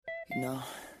You know,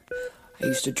 I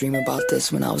used to dream about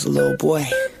this when I was a little boy.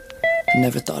 I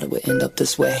never thought it would end up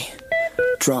this way.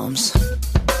 Drums.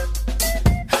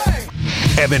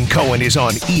 Evan Cohen is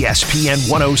on ESPN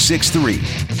 106.3.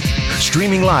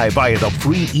 Streaming live via the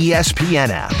free ESPN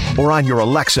app or on your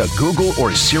Alexa, Google,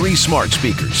 or Siri smart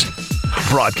speakers.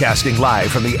 Broadcasting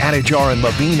live from the Anajar and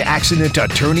Levine Accident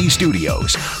Attorney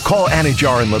Studios. Call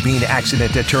Anajar and Levine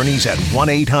Accident Attorneys at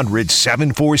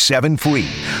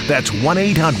 1-800-747-FREE. That's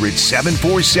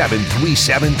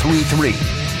 1-800-747-3733.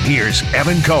 Here's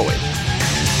Evan Cohen.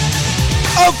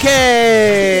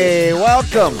 Okay,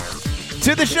 welcome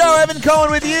to the show. Evan Cohen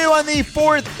with you on the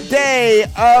 4th day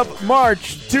of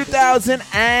March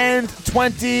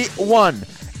 2021.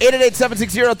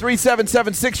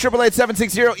 888-760-3776,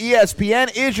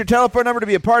 888-760-ESPN is your telephone number to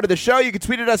be a part of the show. You can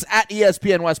tweet at us at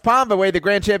ESPN West Palm by way of the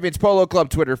Grand Champions Polo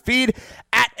Club Twitter feed,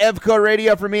 at EvCo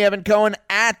Radio for me, Evan Cohen,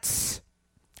 at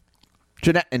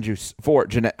Ginette and Juice for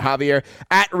Ginette Javier,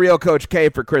 at Real Coach K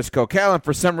for Chris Kokell, and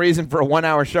for some reason for a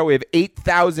 1-hour show we have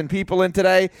 8,000 people in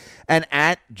today, and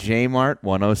at JMART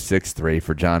 106.3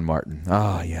 for John Martin.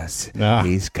 Oh, yes.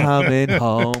 He's coming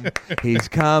home. He's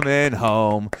coming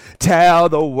home. Tell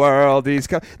the world he's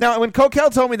coming. Now, when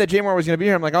Kokell told me that JMART was going to be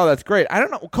here, I'm like, oh, that's great. I don't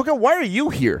know. Kokell, why are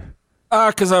you here?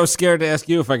 Because I was scared to ask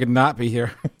you if I could not be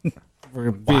here.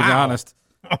 For being honest.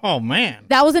 Oh, man.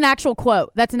 That was an actual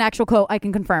quote. That's an actual quote. I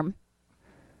can confirm.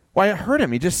 Well, I heard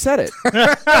him. He just said it.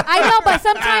 I know, but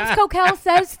sometimes Kokell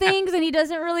says things and he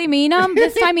doesn't really mean them.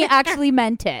 This time he actually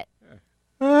meant it.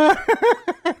 You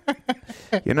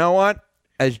know what?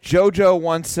 As JoJo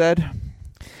once said,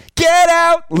 get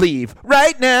out, leave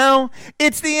right now.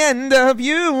 It's the end of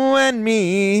you and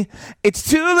me. It's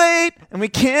too late, and we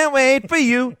can't wait for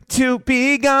you to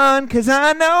be gone. 'Cause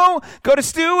I know, go to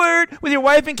Stewart with your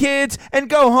wife and kids and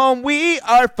go home. We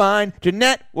are fine.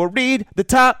 Ginette will read the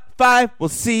top 5. We'll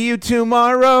see you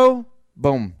tomorrow.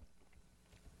 Boom.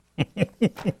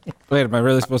 Wait, am I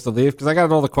really supposed to leave? Because I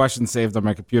got all the questions saved on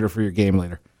my computer for your game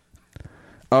later.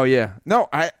 Oh, yeah. No,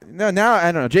 now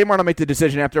I don't know. J-Mart will make the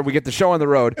decision after we get the show on the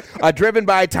road. Driven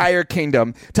by Tire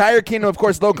Kingdom. Tire Kingdom, of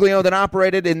course, locally owned and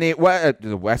operated in the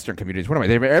western communities. What am I?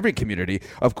 They have every community,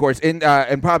 of course, in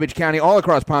Palm Beach County, all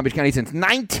across Palm Beach County since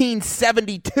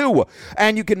 1972.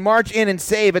 And you can march in and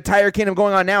save at Tire Kingdom,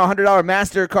 going on now, $100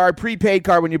 MasterCard prepaid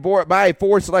card when you buy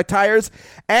 4 select tires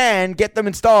and get them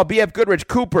installed. BF Goodrich,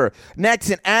 Cooper,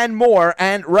 Nexon, and more.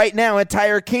 And right now at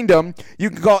Tire Kingdom, you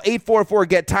can call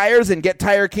 844-GET-TIRES and get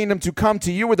Tire Kingdom to come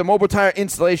to you with a mobile tire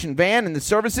installation van and the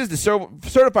services. The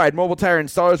certified mobile tire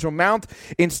installers will mount,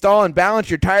 install, and balance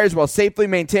your tires while safely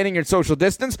maintaining your social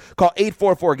distance. Call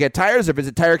 844-GET-TIRES or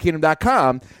visit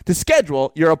TireKingdom.com to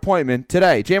schedule your appointment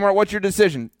today. J-Mart, what's your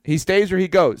decision? He stays or he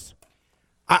goes?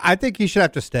 I think he should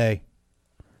have to stay.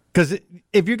 Because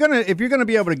if you're gonna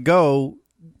be able to go,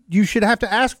 you should have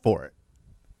to ask for it.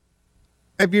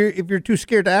 If you're too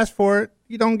scared to ask for it,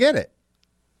 you don't get it.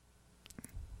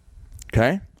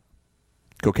 Okay.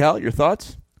 Kokell, your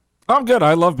thoughts? I'm good.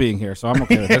 I love being here, so I'm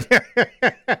okay with it.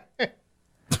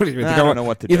 What do you mean? I don't know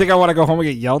what to do. You think I want to go home and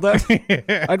get yelled at?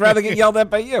 I'd rather get yelled at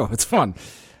by you. It's fun.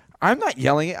 I'm not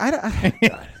yelling.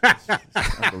 God, it's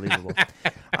unbelievable.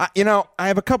 I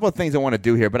have a couple of things I want to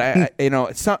do here, but I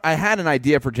had an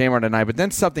idea for J-Mart and I, but then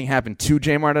something happened to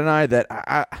J-Mart and I that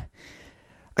I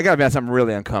got to be honest, I'm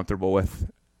really uncomfortable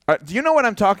with. Do you know what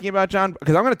I'm talking about, John?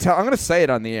 Because I'm going to say it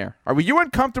on the air. Were you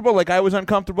uncomfortable like I was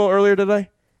uncomfortable earlier today?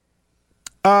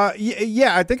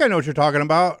 Yeah, I think I know what you're talking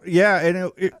about. Yeah,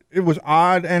 and it was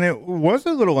odd, and it was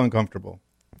a little uncomfortable.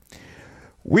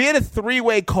 We had a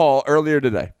 3-way call earlier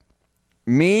today.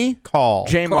 Me,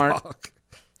 J-Mart,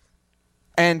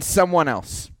 and someone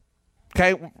else.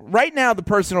 Okay? Right now, the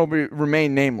person will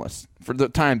remain nameless for the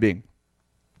time being.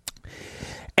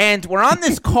 And we're on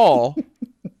this call.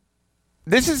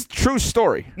 This is a true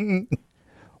story.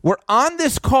 We're on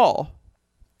this call.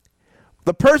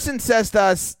 The person says to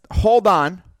us, hold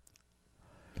on.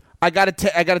 I got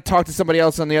to talk to somebody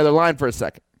else on the other line for a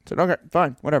second. I said, okay,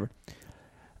 fine, whatever.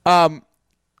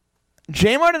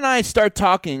 J-Mart and I start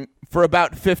talking for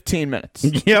about 15 minutes.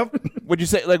 Yep. Would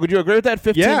you agree with that,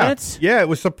 15 minutes? Yeah, it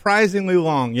was surprisingly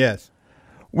long, yes.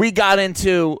 We got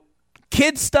into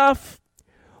kid stuff.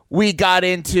 We got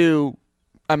into...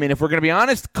 if we're going to be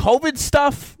honest, COVID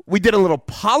stuff. We did a little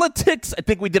politics. I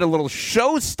think we did a little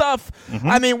show stuff.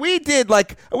 Mm-hmm. We did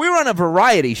we were on a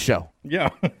variety show. Yeah.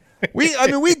 We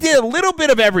did a little bit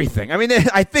of everything.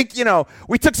 I think,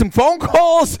 we took some phone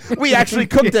calls. We actually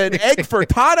cooked an egg for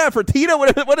Tita.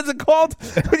 What is it called?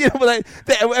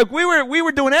 We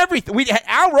were doing everything.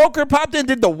 Al Roker popped in,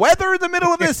 did the weather in the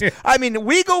middle of this.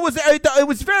 Weagle was, it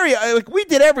was very, we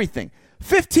did everything.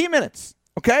 15 minutes.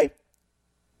 Okay.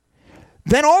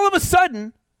 Then all of a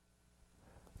sudden,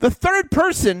 the third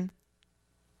person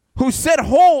who said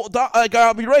hold, like,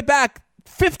 I'll be right back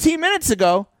 15 minutes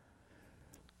ago,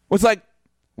 was like,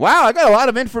 wow, I got a lot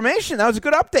of information. That was a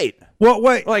good update. Well,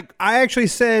 wait. Like, I actually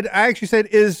said,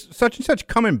 is such and such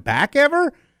coming back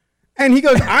ever? And he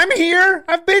goes, I'm here.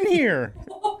 I've been here.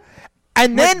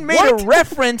 And then made a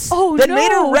reference. Oh, then no.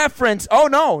 made a reference. Oh,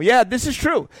 no. Yeah, this is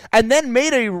true. And then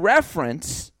made a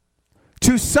reference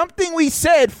to something we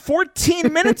said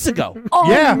 14 minutes ago. Oh,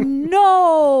 Yeah.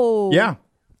 no. Yeah.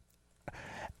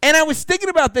 And I was thinking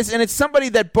about this, and it's somebody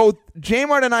that both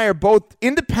JMART and I are both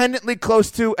independently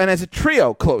close to and as a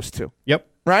trio close to. Yep.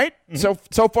 Right? So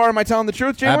far, am I telling the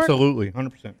truth, JMART? Absolutely.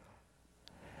 100%.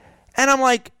 And I'm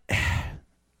like,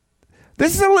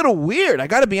 this is a little weird. I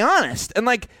got to be honest. And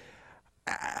like,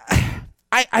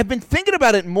 I've been thinking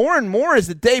about it more and more as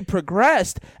the day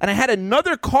progressed. And I had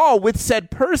another call with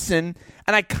said person,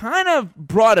 and I kind of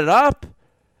brought it up,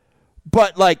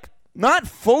 but like not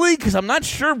fully because I'm not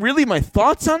sure really my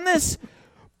thoughts on this.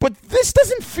 But this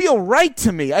doesn't feel right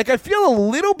to me. Like I feel a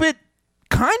little bit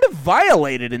kind of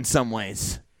violated in some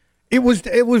ways. It was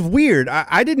weird.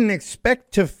 I didn't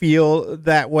expect to feel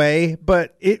that way,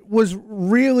 but it was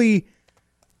really.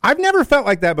 I've never felt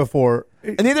like that before.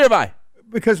 And neither have I.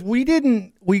 Because we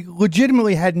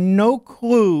legitimately had no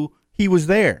clue he was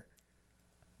there.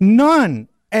 None.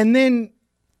 And then,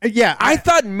 yeah. I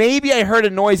thought maybe I heard a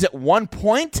noise at one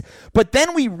point, but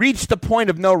then we reached the point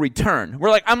of no return.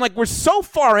 I'm like, we're so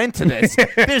far into this.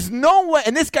 There's no way,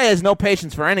 and this guy has no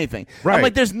patience for anything. Right. I'm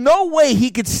like, there's no way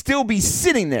he could still be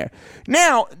sitting there.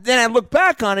 Now, then I look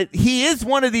back on it, he is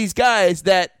one of these guys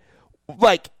that,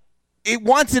 like, it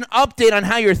wants an update on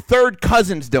how your third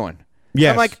cousin's doing.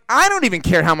 Yes. I'm like, I don't even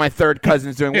care how my third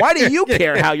cousin's doing. Why do you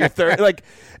care how your third? Like,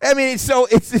 I mean, so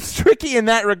it's tricky in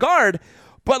that regard.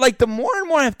 But like, the more and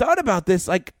more I've thought about this,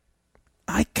 like,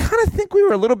 I kind of think we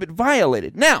were a little bit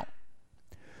violated. Now,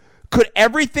 could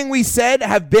everything we said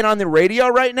have been on the radio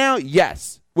right now?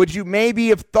 Yes. Would you maybe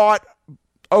have thought,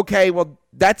 okay, well,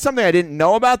 that's something I didn't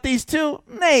know about these two?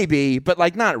 Maybe, but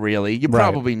like, not really. You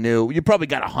probably knew. You probably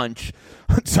got a hunch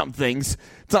on some things.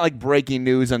 It's not like breaking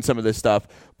news on some of this stuff.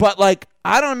 But like,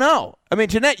 I don't know. I mean,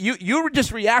 Ginette, you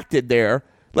just reacted there.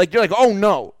 Like, you're like, oh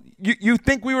no. You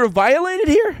think we were violated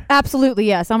here? Absolutely,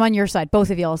 yes. I'm on your side,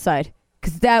 both of y'all's side.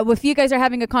 Because if you guys are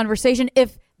having a conversation,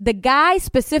 if the guy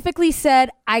specifically said,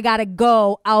 I gotta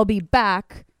go, I'll be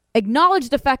back, acknowledge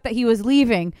the fact that he was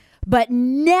leaving, but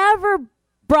never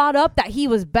brought up that he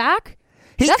was back,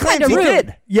 He that's claims kind of he rude.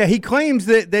 did. Yeah, he claims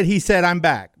that he said, I'm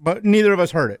back, but neither of us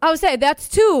heard it. I would say that's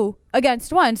 2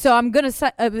 against 1, so I'm going to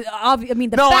say, the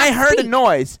No, I facts heard a speak.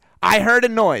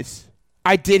 noise.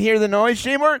 I did hear the noise,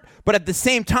 JMART, but at the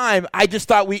same time, I just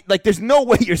thought there's no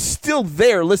way you're still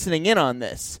there listening in on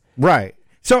this. Right.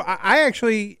 So I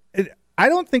actually, I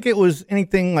don't think it was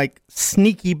anything like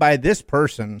sneaky by this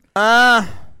person.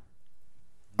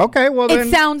 Okay, well then.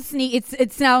 It sounds sneaky.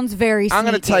 It sounds very sneaky. I'm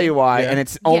going to tell you why, Yeah. and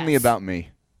it's only Yes. about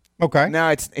me. Okay.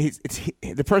 No,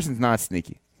 the person's not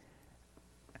sneaky.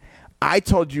 I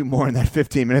told you more in that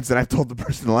 15 minutes than I've told the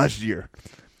person last year.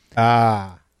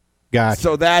 Gotcha.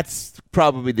 So that's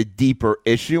probably the deeper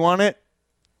issue on it.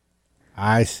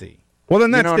 I see. Well,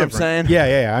 then that's know what I'm different. saying?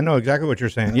 Yeah. I know exactly what you're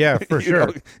saying. Yeah, for You sure.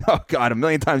 know- oh, God, a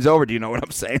million times over, do you know what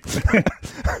I'm saying?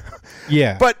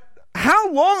 Yeah. But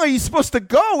how long are you supposed to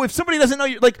go if somebody doesn't know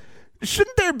you? Like,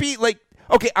 shouldn't there be, like,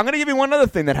 okay, I'm going to give you one other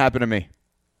thing that happened to me.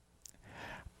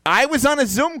 I was on a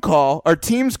Zoom call or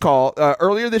Teams call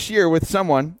earlier this year with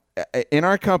someone in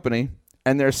our company,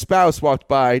 and their spouse walked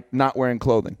by not wearing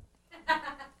clothing.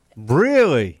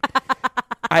 Really?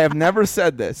 I have never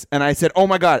said this. And I said, oh,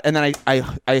 my God. And then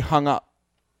I hung up.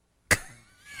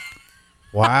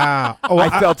 Wow. Oh,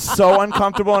 I felt so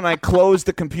uncomfortable, and I closed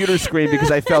the computer screen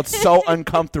because I felt so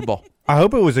uncomfortable. I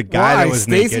hope it was a guy Why? that was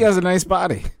Stacey naked. has a nice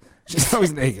body. She's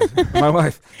always naked. My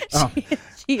wife. Oh.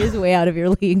 She is way out of your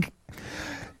league.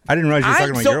 I didn't realize you were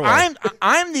talking about your wife.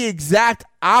 I'm the exact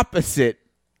opposite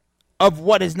of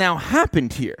what has now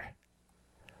happened here.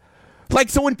 Like,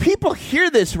 so when people hear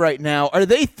this right now, are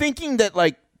they thinking that,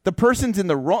 like, the person's in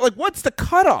the wrong? Like, what's the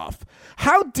cutoff?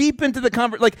 How deep into the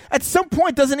conversation? Like, at some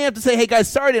point, doesn't he have to say, hey, guys,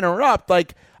 sorry to interrupt.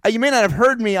 Like, you may not have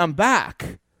heard me. I'm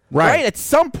back. Right. At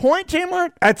some point,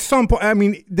 JMART? At some point, I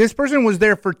mean, this person was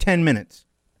there for 10 minutes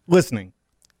listening.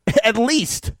 At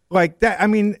least. Like that, I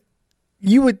mean,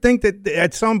 you would think that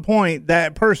at some point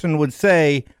that person would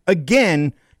say,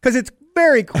 again, because it's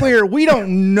very clear we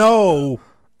don't know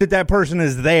that person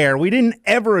is there. We didn't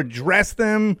ever address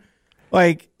them.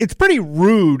 Like, it's pretty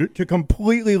rude to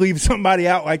completely leave somebody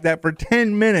out like that for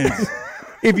 10 minutes.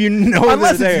 if you know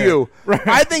Unless they're it's there. you. Right.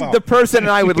 I think the person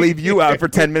and I would leave you out for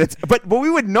 10 minutes, but we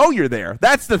would know you're there.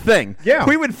 That's the thing. Yeah.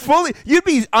 We would you'd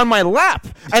be on my lap,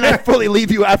 and I'd fully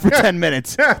leave you out for 10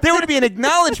 minutes. There would be an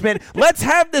acknowledgement. Let's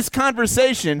have this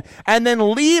conversation, and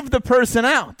then leave the person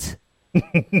out.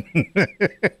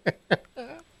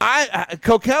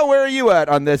 Kokell, where are you at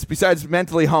on this besides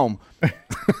mentally home?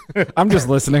 I'm just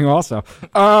listening also.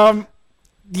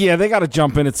 Yeah, they got to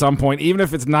jump in at some point, even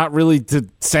if it's not really to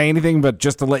say anything, but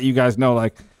just to let you guys know,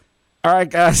 like, all right,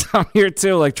 guys, I'm here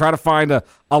too. Like, try to find a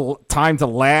time to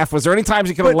laugh. Was there any times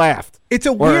you could have laughed? It's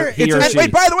a Or weird. he or she?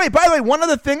 Wait, by the way, one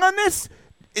other thing on this.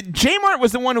 JMART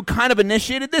was the one who kind of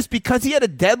initiated this because he had a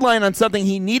deadline on something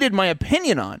he needed my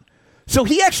opinion on. So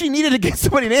he actually needed to get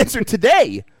somebody an answer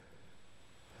today.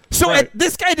 So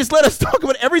this guy just let us talk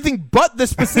about everything but the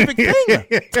specific thing.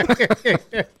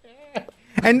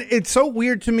 And it's so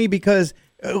weird to me because,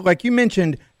 like you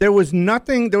mentioned, there was no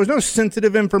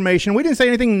sensitive information. We didn't say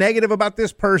anything negative about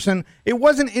this person. It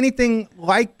wasn't anything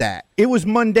like that. It was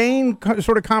mundane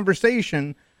sort of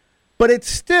conversation. But it's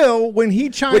still, when he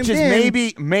chimed in. Which is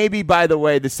maybe, by the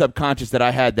way, the subconscious that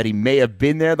I had that he may have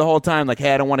been there the whole time. Like,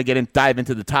 hey, I don't want to dive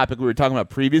into the topic we were talking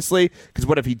about previously, because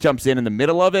what if he jumps in the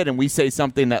middle of it and we say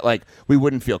something that, like, we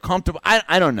wouldn't feel comfortable?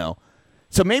 I don't know.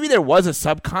 So maybe there was a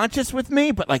subconscious with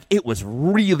me, but, like, it was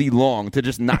really long to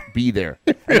just not be there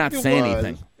and not say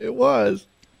anything. It was.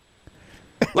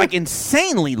 Like,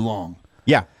 insanely long.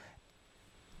 Yeah.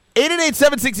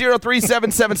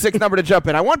 888-760-3776 number to jump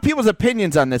in. I want people's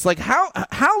opinions on this. Like, how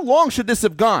long should this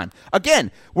have gone?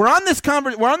 Again, we're on this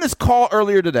call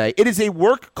earlier today. It is a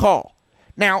work call.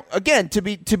 Now, again, to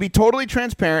be totally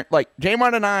transparent, like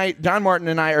JMART and I, John Martin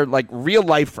and I are like real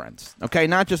life friends. Okay,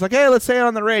 not just like, hey, let's say it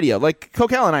on the radio. Like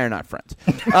Kokell and I are not friends.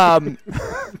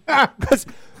 Because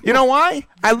you know why?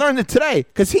 I learned it today.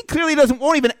 Because he clearly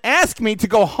won't even ask me to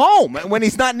go home when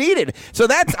he's not needed. So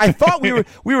I thought we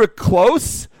were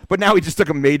close. But now he just took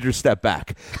a major step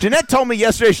back. Ginette told me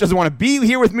yesterday she doesn't want to be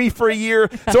here with me for a year,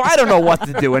 so I don't know what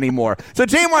to do anymore. So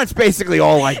JMART's basically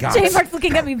all I got. JMART's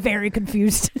looking at me very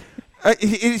confused.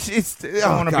 He's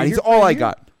all I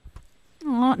got.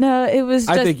 Oh, no, it was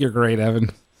just... I think you're great, Evan.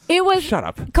 It was... Shut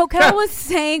up. Kokell was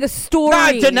saying a story.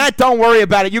 Nah, Ginette, don't worry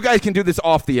about it. You guys can do this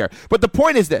off the air. But the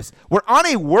point is this. We're on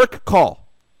a work call.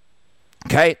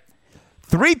 Okay?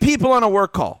 3 people on a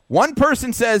work call. One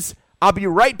person says, I'll be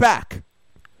right back.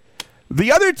 The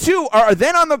other 2 are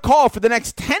then on the call for the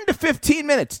next 10 to 15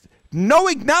 minutes. No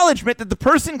acknowledgement that the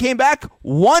person came back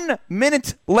 1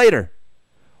 minute later.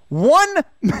 1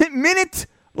 minute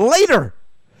later.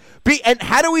 And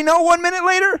how do we know 1 minit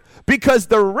later? Because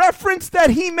the reference that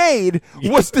he made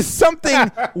was to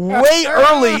something way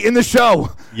early in the show.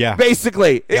 Yeah.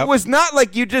 Basically. Yep. It was not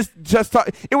like you just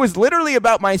talk. It was literally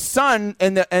about my son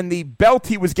and the belt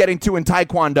he was getting to in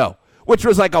Taekwondo, which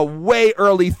was like a way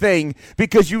early thing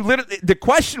because the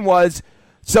question was,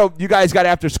 so you guys got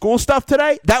after school stuff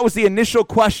today? That was the initial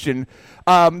question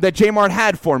that JMART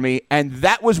had for me, and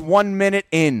that was 1 minute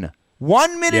in.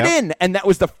 1 minute in, and that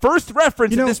was the first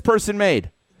reference that this person made.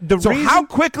 How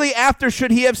quickly after should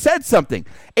he have said something?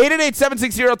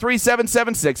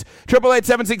 888-760-3776,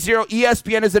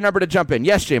 888-760-ESPN is the number to jump in.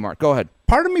 Yes, JMART, go ahead.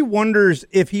 Part of me wonders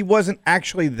if he wasn't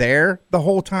actually there the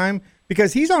whole time,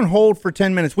 because he's on hold for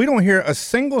 10 minutes. We don't hear a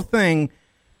single thing.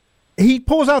 He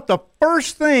pulls out the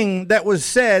first thing that was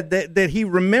said that he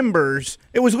remembers.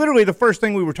 It was literally the first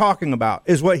thing we were talking about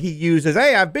is what he used as,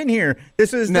 hey, I've been here.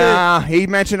 This is he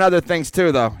mentioned other things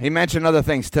too, though.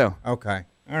 Okay.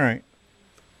 All right.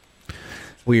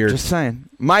 Weird. Just saying.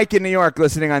 Mike in New York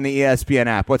listening on the ESPN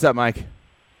app. What's up, Mike?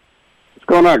 What's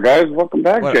going on, guys? Welcome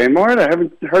back, JMART. I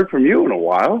haven't heard from you in a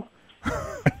while.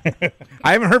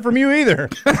 I haven't heard from you either.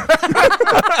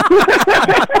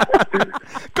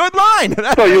 Good line.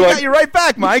 So you got you right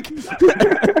back, Mike.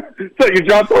 So you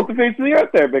dropped off the face of the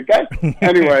earth there, big guy.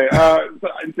 Anyway,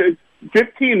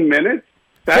 15 minutes?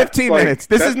 15 minutes.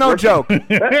 This is no joke.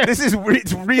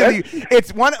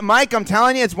 It's one, Mike, I'm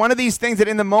telling you, it's one of these things that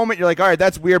in the moment you're like, all right,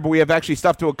 that's weird, but we have actually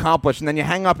stuff to accomplish. And then you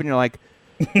hang up and you're like,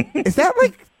 is that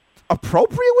like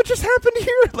appropriate what just happened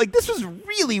here? Like, this was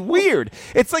really weird.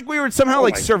 It's like we were somehow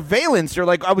surveillance, or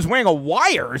like I was wearing a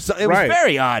wire. So it was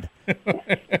very odd.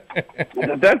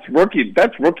 That's rookie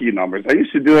numbers. I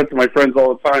used to do that to my friends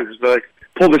all the time. Just like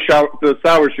pull the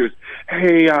sour shoes.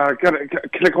 Hey,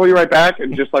 can I call you right back?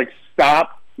 And just like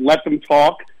stop, let them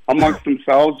talk amongst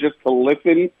themselves just to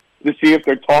listen to see if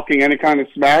they're talking any kind of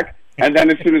smack. And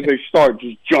then as soon as they start,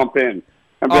 just jump in.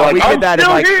 And be like, we I'm did that in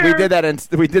still like here. we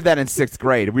did that in 6th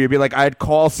grade. We'd be like, I'd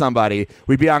call somebody,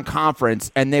 we'd be on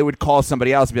conference, and they would call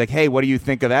somebody else and be like, hey, what do you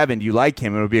think of Evan? Do you like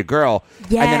him? And it would be a girl.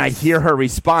 Yes. And then I'd hear her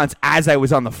response as I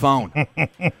was on the phone.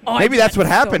 Maybe that's what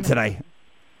happened tonight.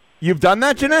 You've done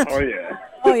that, Ginette? Oh, yeah.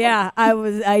 Oh yeah,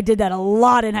 I did that a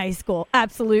lot in high school.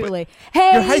 Absolutely.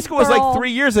 Hey, Your high school was like girl. 3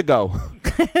 years ago.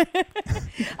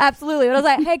 Absolutely. But I was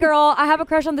like, hey girl, I have a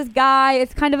crush on this guy.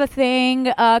 It's kind of a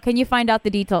thing. Can you find out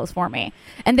the details for me?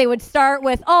 And they would start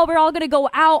with, oh, we're all gonna go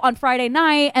out on Friday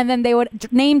night, and then they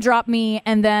would name drop me,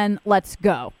 and then let's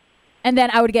go. And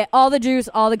then I would get all the juice,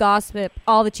 all the gossip,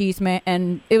 all the cheesemate,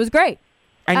 and it was great.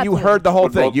 And Absolutely. you heard the whole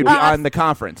thing. You'd be on the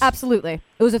conference. Absolutely.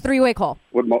 It was a 3-way call.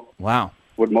 Wow.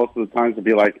 Would most of the times it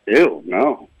be like, ew,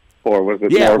 no? Or was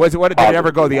it Yeah, more did it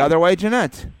ever go the positive? other way,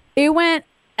 Ginette? It went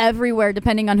everywhere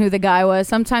depending on who the guy was.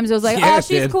 Sometimes it was like, Yeah, oh, it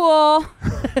she's did. cool.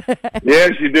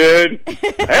 Yes, you did.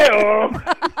 Hey-oh.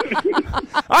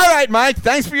 All right, Mike.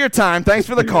 Thanks for your time. Thanks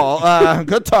for the call.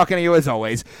 Good talking to you as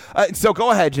always. So go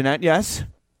ahead, Ginette. Yes.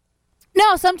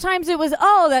 No, sometimes it was,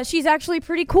 oh, that she's actually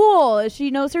pretty cool.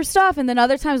 She knows her stuff. And then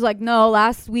other times, like, no,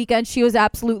 last weekend she was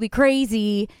absolutely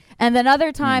crazy. And then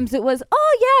other times it was,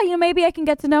 oh, yeah, maybe I can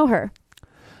get to know her.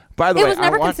 By the It way, was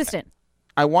never consistent.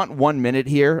 I want 1 minute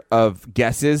here of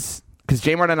guesses because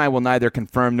JMART and I will neither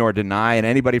confirm nor deny. And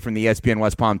anybody from the ESPN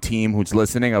West Palm team who's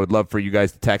listening, I would love for you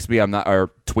guys to text me. Or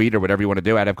tweet or whatever you want to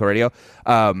do at EVCO Radio,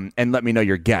 and let me know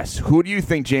your guess. Who do you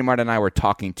think JMART and I were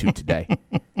talking to today?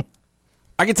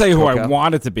 I can tell you who I Okay.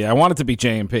 want it to be. I want it to be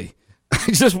JMP.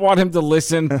 I just want him to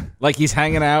listen like he's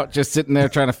hanging out, just sitting there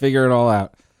trying to figure it all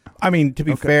out. I mean, to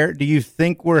be fair, do you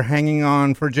think we're hanging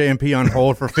on for JMP on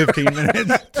hold for 15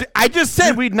 minutes? I just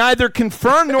said we'd neither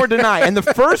confirm nor deny, and the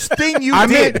first thing you I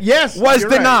did mean, yes, was you're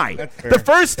right. deny. That's fair. The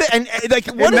first thing, and like,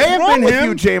 what may is have wrong been with him.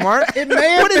 you, JMART? It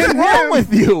may have What is been wrong him.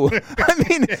 with you? I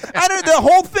mean, the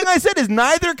whole thing I said is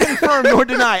neither confirm nor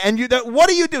deny, and what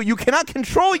do? You cannot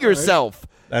control yourself.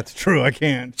 That's true. I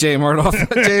can't.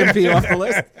 JMP off the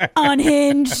list.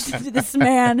 Unhinged, this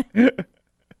man.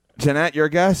 Ginette, your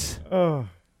guess?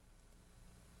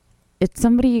 It's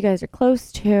somebody you guys are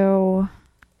close to.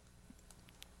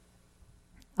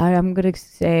 I'm going to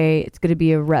say it's going to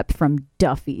be a rep from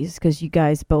Duffy's because you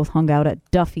guys both hung out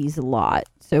at Duffy's a lot.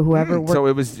 So whoever worked. So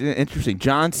it was interesting.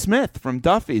 John Smith from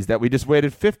Duffy's that we just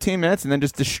waited 15 minutes and then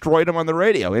just destroyed him on the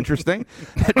radio. Interesting.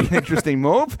 That'd be an interesting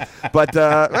move. But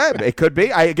it could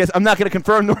be. I guess I'm not going to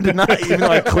confirm nor deny, even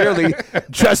though I clearly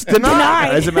just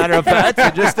denied. As a matter of fact,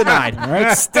 I just denied. All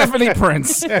right, Stephanie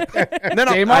Prince. No,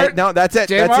 JMART? no, that's it.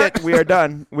 JMART? That's it. We are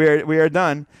done. We are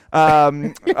done.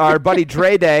 Our buddy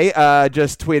Dre Day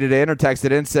just tweeted in or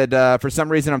texted in, said, for some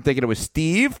reason I'm thinking it was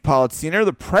Steve Politziner,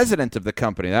 the president of the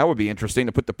company. That would be interesting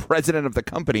to put the president of the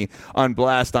company on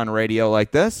blast on radio like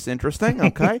this. Interesting.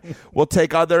 Okay. We'll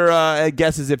take other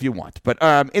guesses if you want. But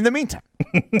in the meantime,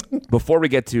 before we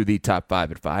get to the top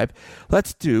 5 at 5,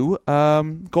 let's do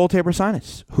Goldhaber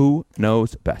Sinus. Who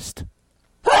knows best?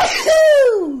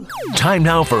 Time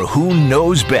now for Who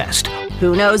Knows Best.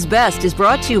 Who Knows Best is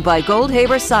brought to you by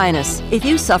Goldhaber Sinus. If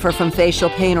you suffer from facial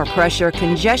pain or pressure,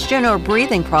 congestion, or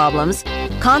breathing problems,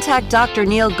 contact Dr.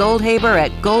 Neil Goldhaber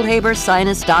at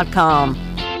goldhabersinus.com.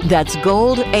 That's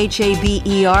gold,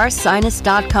 H-A-B-E-R,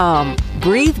 sinus.com.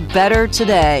 Breathe better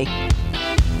today.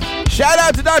 Shout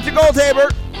out to Dr.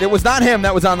 Goldhaber. It was not him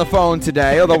that was on the phone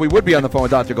today, although we would be on the phone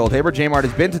with Dr. Goldhaber. JMART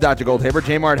has been to Dr. Goldhaber.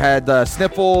 JMART had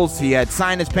sniffles, he had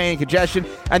sinus pain, congestion,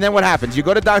 and then what happens? You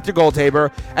go to Dr.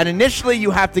 Goldhaber, and initially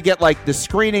you have to get like the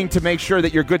screening to make sure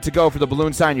that you're good to go for the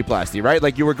balloon sinuplasty, right?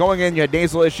 Like you were going in, you had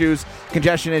nasal issues,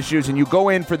 congestion issues, and you go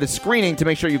in for the screening to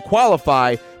make sure you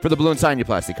qualify for the balloon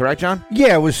sinuplasty, correct, John?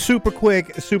 Yeah, it was super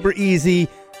quick, super easy.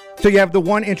 So you have the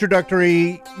one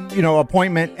introductory,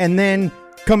 appointment, and then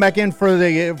come back in for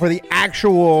the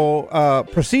actual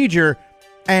procedure,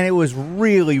 and it was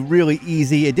really, really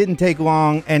easy. It didn't take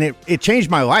long, and it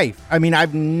changed my life. I mean, I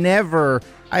have never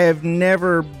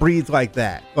breathed like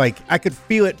that. Like I could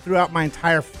feel it throughout my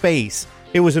entire face.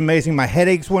 It was amazing. My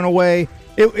headaches went away.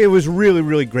 It was really,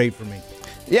 really great for me.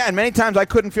 Yeah, and many times I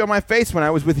couldn't feel my face when I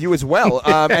was with you as well.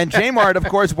 And JMART, of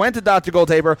course, went to Dr.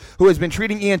 Goldhaber, who has been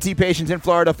treating ENT patients in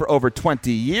Florida for over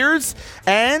 20 years.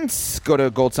 And go to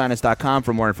goldsinus.com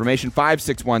for more information.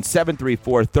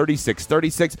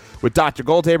 561-734-3636 with Dr.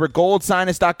 Goldhaber.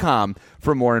 Goldsinus.com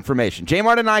for more information.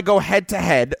 JMART and I go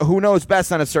head-to-head. Who knows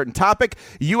best on a certain topic?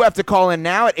 You have to call in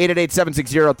now at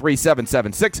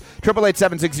 888-760-3776,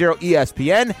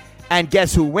 888-760-ESPN. And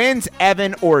guess who wins,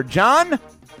 Evan or John?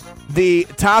 The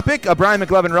topic, Brian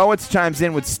McLevin-Rowitz chimes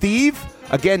in with Steve.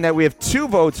 Again, that we have 2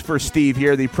 votes for Steve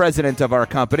here, the president of our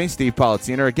company, Steve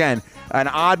Politziner. Again, an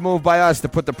odd move by us to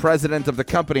put the president of the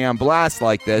company on blast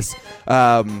like this.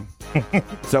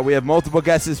 So we have multiple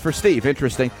guesses for Steve.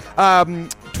 Interesting.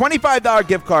 $25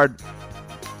 gift card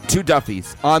to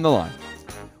Duffy's on the line.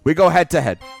 We go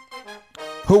head-to-head.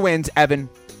 Who wins, Evan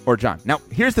or John? Now,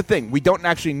 here's the thing. We don't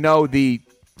actually know the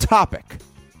topic.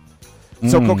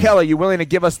 So, Kokell, are you willing to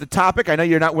give us the topic? I know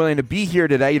you're not willing to be here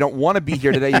today. You don't want to be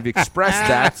here today. You've expressed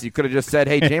that. So you could have just said,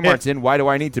 hey, JMART's in. Why do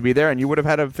I need to be there? And you would have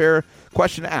had a fair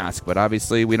question to ask. But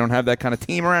obviously, we don't have that kind of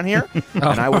team around here. And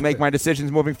I will make my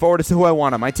decisions moving forward as to who I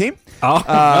want on my team.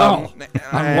 I'm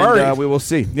worried. We will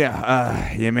see.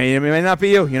 Yeah, it may not be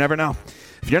you. You never know.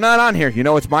 If you're not on here, you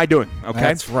know it's my doing. Okay,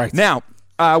 that's right. Now,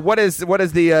 what is the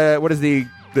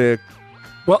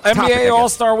Well, topic, I NBA guess?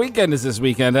 All-Star Weekend is this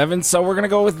weekend, Evan, so we're going to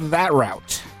go with that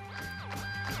route.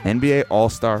 NBA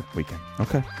All-Star Weekend.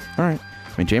 Okay. All right.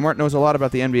 I mean, JMART knows a lot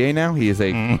about the NBA now. He is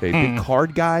a big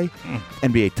card guy.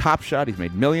 NBA Top Shot. He's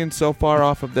made millions so far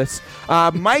off of this.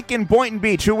 Mike in Boynton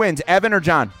Beach. Who wins, Evan or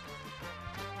John?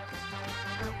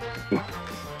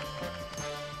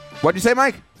 What'd you say,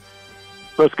 Mike?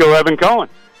 Let's go, Evan Cohen.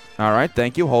 All right.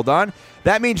 Thank you. Hold on.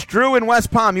 That means Drew in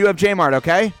West Palm. You have JMART,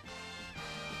 okay?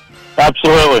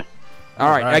 Absolutely. All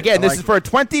right. Again, this is for a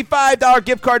 $25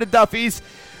 gift card to Duffy's.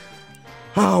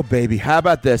 Oh, baby. How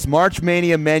about this? March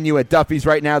Mania menu at Duffy's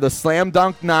right now. The Slam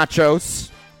Dunk Nachos,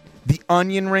 the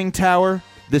Onion Ring Tower,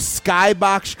 the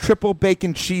Skybox Triple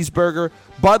Bacon Cheeseburger,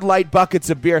 Bud Light buckets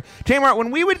of beer. JMART,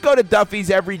 when we would go to Duffy's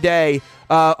every day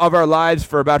of our lives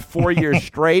for about 4 years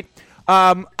straight,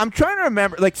 I'm trying to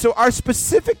remember, so our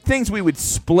specific things we would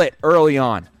split early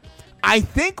on. I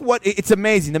think it's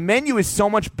amazing. The menu is so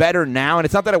much better now, and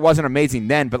it's not that it wasn't amazing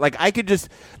then, but I could just,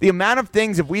 the amount of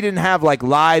things, if we didn't have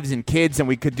lives and kids and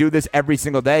we could do this every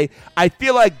single day, I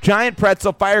feel like giant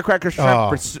pretzel, firecracker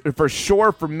shrimp for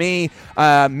sure for me.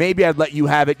 Maybe I'd let you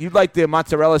have it. You'd like the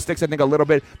mozzarella sticks, I think, a little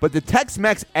bit, but the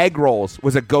Tex-Mex egg rolls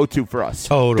was a go-to for us.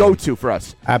 Totally. Go-to for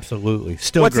us. Absolutely.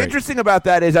 Still What's great. interesting about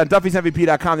that is on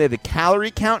DuffysMVP.com, they have the calorie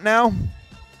count now.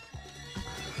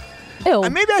 Ew.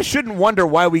 Maybe I shouldn't wonder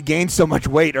why we gained so much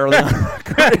weight early on.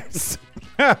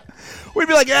 We'd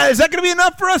be like, is that going to be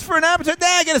enough for us for an appetite?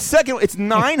 I get a second. It's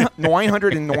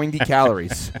 990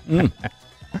 calories.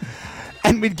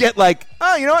 And we'd get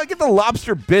get the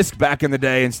lobster bisque back in the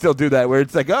day and still do that, where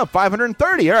it's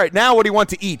 530. All right, now what do you want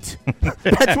to eat?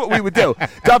 That's what we would do.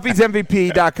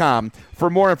 DuffysMVP.com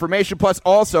for more information. Plus,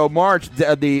 also, March,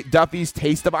 the Duffy's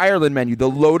Taste of Ireland menu, the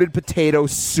loaded potato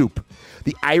soup,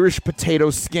 the Irish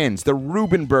potato skins, the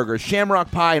Reuben burger,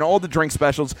 shamrock pie, and all the drink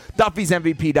specials.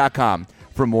 DuffysMVP.com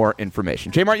for more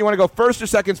information. JMART, you want to go first or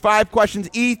second? 5 questions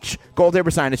each. Gold Haber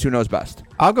Sinus, who knows best?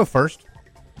 I'll go first.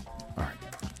 All right.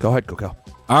 Go ahead, Kokell.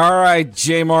 All right,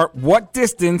 J-Mart, what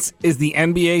distance is the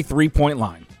NBA three-point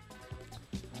line?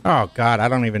 Oh, God, I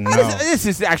don't even know. This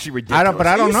is actually ridiculous.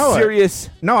 I don't know serious?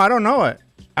 it. No, I don't know it.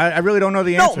 I really don't know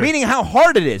the answer. No, meaning how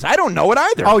hard it is. I don't know it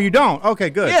either. Oh, you don't? Okay,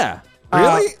 good. Yeah.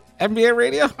 Really? NBA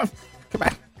radio? Come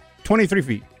on. 23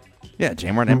 feet. Yeah,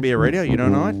 JMART NBA radio. You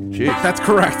don't know it? Jeez. That's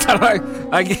correct.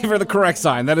 I gave her the correct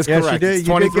sign. That is Yes, correct. you did. It's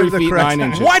You did 23 give the feet, correct 9 sign.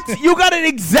 inches. What? You got it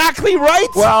exactly right?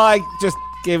 Well, I just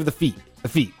gave the feet. The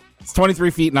feet. It's 23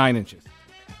 feet, 9 inches.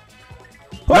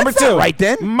 Well, Number that's not 2. right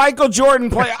then. Michael Jordan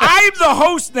play. I'm the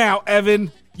host now,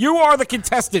 Evan. You are the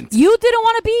contestant. You didn't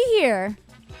want to be here.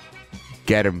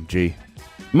 Get him, G.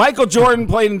 Michael Jordan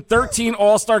played in 13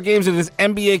 All-Star games in his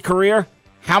NBA career.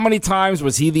 How many times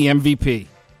was he the MVP?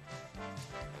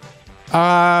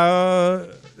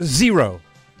 0.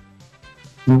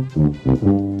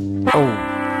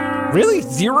 Oh, really?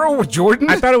 0 with Jordan?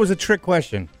 I thought it was a trick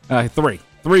question. 3.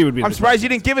 3 would be. I'm surprised you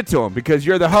didn't give it to him because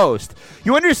you're the host.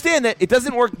 You understand that it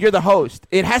doesn't work. You're the host.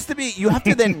 It has to be. You have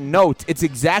to then note it's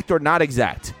exact or not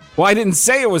exact. Well, I didn't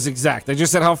say it was exact. I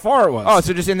just said how far it was. Oh,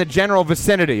 so just in the general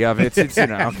vicinity of it. It's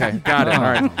okay. Got it. All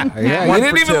right. Yeah, you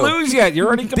didn't even lose yet. You're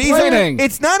already complaining.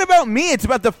 It's not about me. It's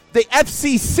about the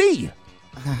FCC.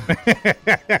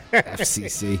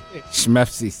 FCC.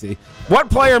 Schmefcc.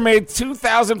 What player made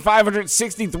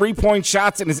 2,563-point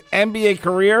shots in his NBA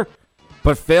career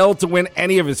but failed to win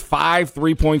any of his 5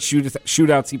 3-point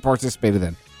shootouts he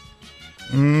participated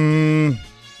in?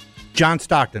 John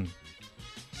Stockton.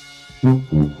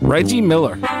 Reggie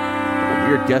Miller.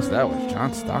 Weird guess that was.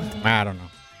 John Stockton. I don't know.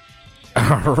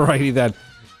 All righty then.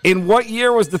 In what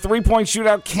year was the 3-point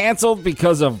shootout canceled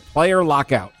because of player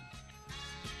lockout?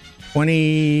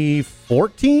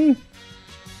 2014?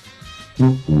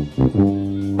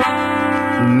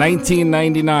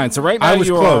 1999. So right now I was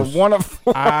you close. are 1 of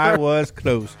 4. I was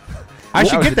close. I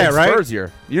should get that, right? Spurs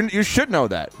year. You should know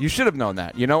that. You should have known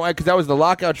that. You know, because that was the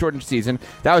lockout shortened season.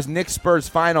 That was Knicks Spurs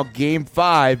final game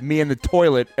 5. Me in the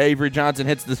toilet. Avery Johnson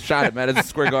hits the shot at Madison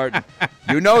Square Garden.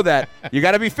 You know that. You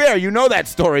got to be fair. You know that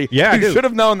story. Yeah, you should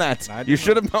have known that. You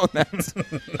should have known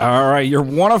that. All right, you're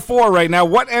 1 of 4 right now.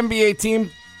 What NBA team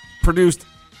produced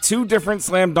 2 different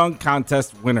slam dunk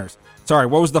contest winners? Sorry,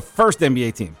 what was the first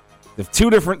NBA team? They have 2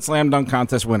 different slam dunk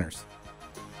contest winners.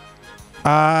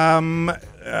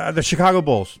 The Chicago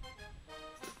Bulls.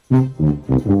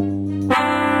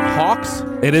 Hawks?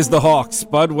 It is the Hawks,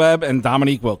 Spud Webb and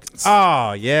Dominique Wilkins.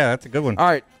 Oh, yeah, that's a good one. All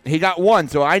right, he got 1,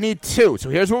 so I need 2. So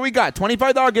here's what we got.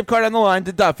 $25 gift card on the line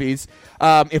to Duffy's.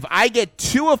 If I get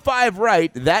 2 of 5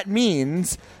 right, that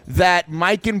means that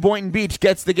Mike in Boynton Beach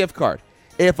gets the gift card.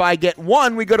 If I get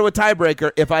 1, we go to a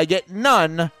tiebreaker. If I get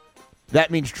none,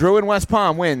 that means Drew in West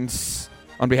Palm wins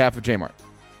on behalf of JMART.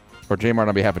 Or JMART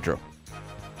on behalf of Drew.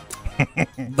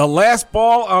 The last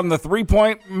ball on the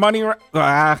 3-point money the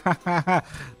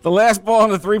last ball on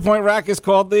the 3-point rack is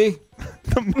called the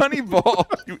money ball.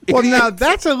 Well, now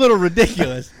that's a little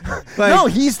ridiculous. No,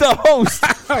 he's the host.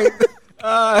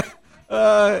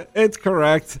 It's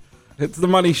correct. It's the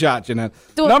money shot, Ginette.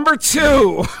 Number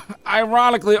 2,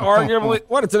 ironically, arguably,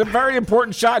 it's a very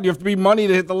important shot. You have to be money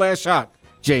to hit the last shot.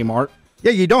 JMART.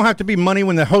 Yeah, you don't have to be money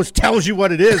when the host tells you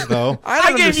what it is, though.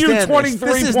 I gave you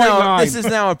 23.9. This is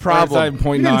now a problem.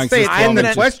 27.9. You didn't say it's in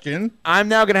the question. I'm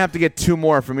now going to have to get 2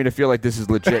 more for me to feel like this is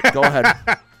legit. Go ahead.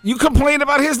 You complained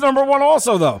about his number 1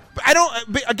 also, though. But I don't.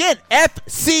 But again,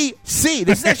 FCC.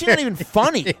 This is actually not even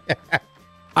funny.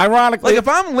 Ironically, like if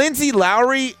I'm Lindsay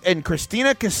Lowry and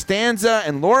Christina Costanza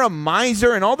and Laura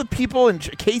Miser and all the people and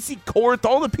Casey Korth,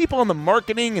 all the people on the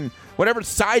marketing and whatever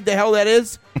side the hell that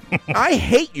is, I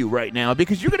hate you right now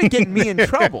because you're going to get me in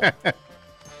trouble.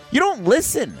 You don't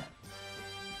listen.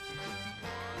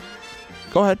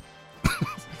 Go ahead.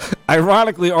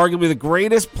 Ironically, arguably the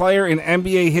greatest player in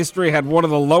NBA history had one of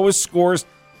the lowest scores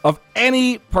of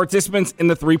any participants in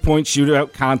the 3-point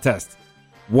shootout contest.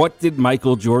 What did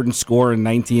Michael Jordan score in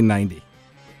 1990?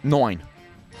 9.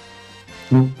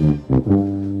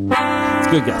 It's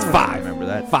a good guess. 5. Remember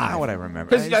that? 5. How would I remember?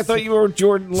 Because I thought you were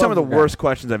Jordan. Some of the worst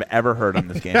questions I've ever heard on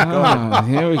this game. Go ahead.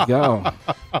 Here we go.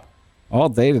 All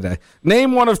day today.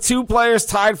 Name one of 2 players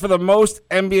tied for the most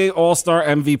NBA All-Star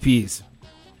MVPs.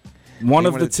 One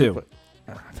of the 2.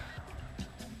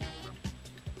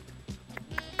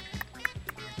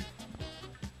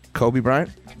 Kobe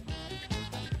Bryant.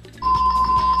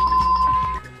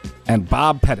 And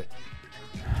Bob Pettit.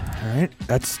 All right.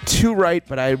 That's 2 right,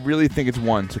 but I really think it's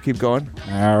 1, so keep going.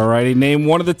 All righty. Name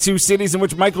one of the 2 cities in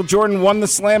which Michael Jordan won the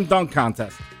slam dunk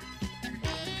contest.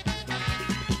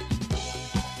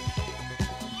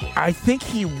 I think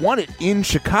he won it in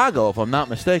Chicago, if I'm not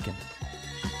mistaken.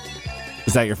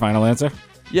 Is that your final answer?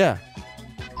 Yeah.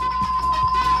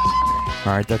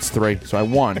 All right, that's 3. So I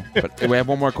won. But do we have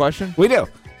one more question? We do.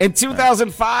 In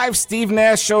 2005, Steve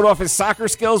Nash showed off his soccer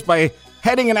skills by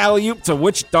heading an alley-oop to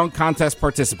which dunk contest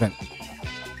participant?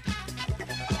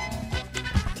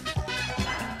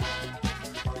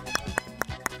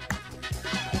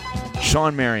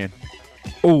 Sean Marion.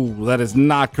 Oh, that is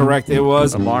not correct. It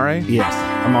was Amari? Yes,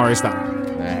 Amari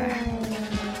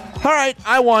Stoudemire. All right,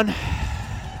 I won.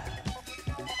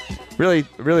 Really,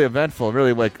 really eventful.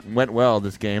 Really, went well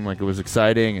this game. It was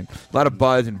exciting and a lot of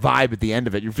buzz and vibe at the end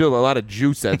of it. You feel a lot of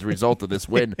juice as a result of this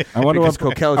win. I wonder what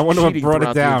Kokell is cheating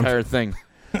throughout the entire thing.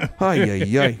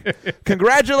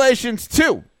 Congratulations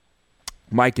to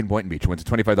Mike in Boynton Beach. Wins a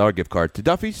 $25 gift card to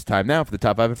Duffy's. Time now for the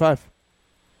top 5 at 5.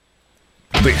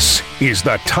 This is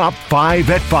the Top 5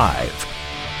 at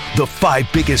 5. The 5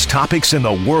 biggest topics in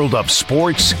the world of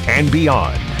sports and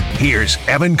beyond. Here's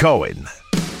Evan Cohen.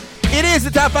 It is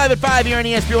the top 5 at 5 here on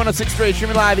ESPN 1063.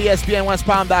 Streaming live,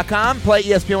 ESPNWestPalm.com. Play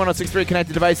ESPN 1063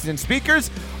 connected devices and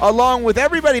speakers. Along with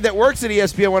everybody that works at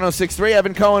ESPN 1063.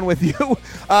 Evan Cohen with you.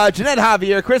 Ginette,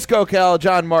 Javier, Chris Kokell,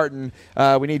 John Martin.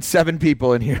 We need 7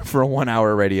 people in here for a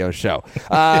 1-hour radio show.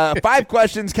 5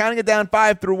 questions, counting it down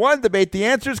 5 through 1. Debate the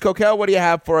answers. Kokell, what do you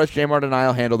have for us? JMART and I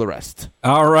will handle the rest.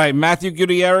 All right. Matthew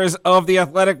Gutierrez of The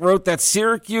Athletic wrote that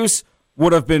Syracuse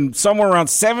would have been somewhere around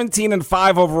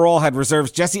 17-5 overall had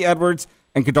reserves Jesse Edwards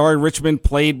and Kadari Richmond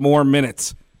played more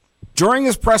minutes. During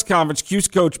his press conference, Cuse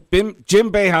coach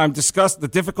Jim Boeheim discussed the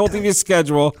difficulty of his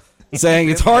schedule, saying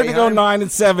it's hard to go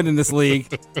 9-7 in this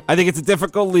league. I think it's a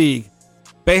difficult league.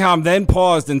 Boeheim then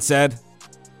paused and said,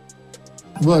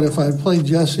 "But if I had played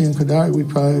Jesse and Kadari, we'd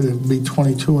probably be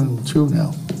 22-2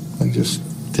 now. I just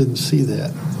didn't see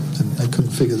that. And I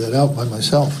couldn't figure that out by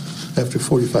myself after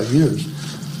 45 years.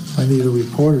 I need a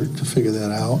reporter to figure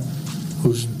that out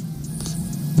who's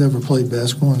Never played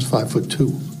basketball and is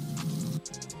 5'2".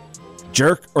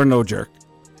 Jerk or no jerk?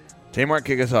 JMART,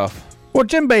 kick us off. Well,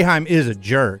 Jim Boeheim is a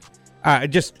jerk.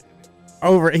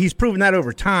 He's proven that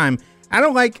over time. I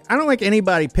don't like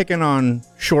anybody picking on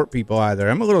short people either.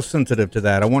 I'm a little sensitive to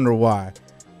that. I wonder why.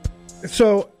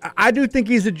 So I do think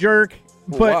he's a jerk.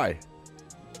 But why?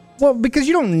 Well, because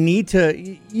you don't need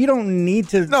to.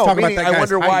 No, talk meaning about that I guy's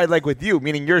wonder why. height. Like with you,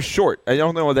 meaning you're short. I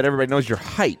don't know that everybody knows your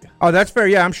height. Oh, that's fair.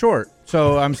 Yeah, I'm short,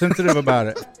 so I'm sensitive about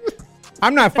it.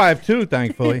 I'm not 5'2",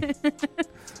 thankfully.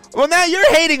 Well, now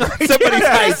you're hating on somebody's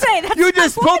height. You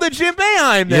just pulled a Jim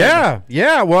Boeheim then.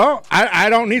 Yeah. Well, I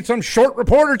don't need some short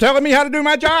reporter telling me how to do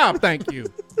my job. Thank you.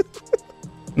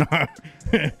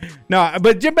 No,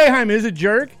 but Jim Boeheim is a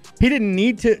jerk. He didn't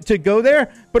need to go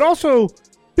there. But also,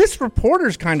 this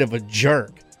reporter's kind of a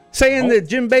jerk, saying that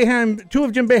two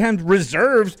of Jim Boeheim's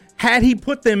reserves, had he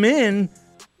put them in,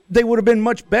 they would have been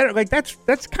much better. Like that's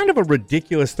kind of a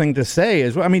ridiculous thing to say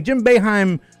as well. I mean, Jim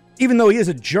Boeheim, even though he is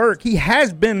a jerk, he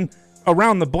has been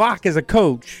around the block as a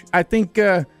coach. I think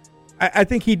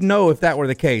he'd know if that were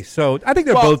the case. So I think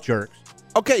they're both jerks.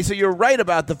 Okay, so you're right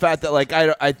about the fact that like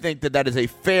I think that is a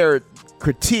fair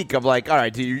critique of like, all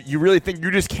right, do you really think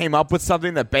you just came up with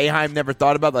something that Boeheim never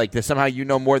thought about? Like that somehow you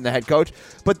know more than the head coach.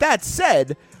 But that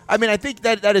said, I mean, I think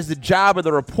that is the job of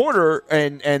the reporter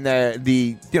and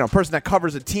the person that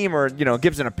covers a team or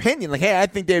gives an opinion. Like, hey, I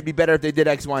think they'd be better if they did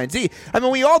X, Y, and Z. I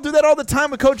mean, we all do that all the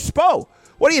time with Coach Spo.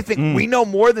 What do you think? We know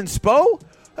more than Spo?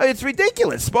 It's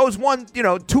ridiculous. Spo's won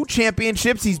 2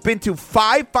 championships. He's been to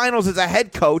 5 finals as a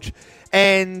head coach.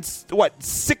 And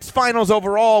 6 finals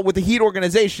overall with the Heat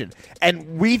organization,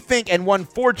 and won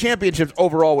 4 championships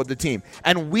overall with the team,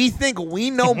 and we think we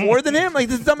know more than him. Like,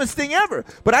 this is the dumbest thing ever.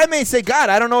 But I may say, God,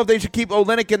 I don't know if they should keep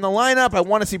Olynyk in the lineup. I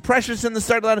want to see Precious in the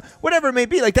starting lineup. Whatever it may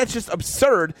be, like that's just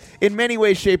absurd in many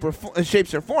ways, shapes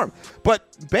or form.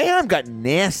 But Boeheim got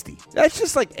nasty. That's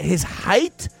just like his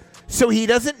height. So he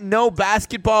doesn't know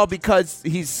basketball because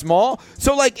he's small.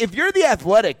 So, like, if you're the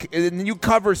Athletic and you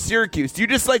cover Syracuse, do you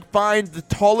just, like, find the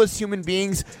tallest human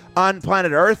beings on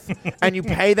planet Earth and you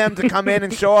pay them to come in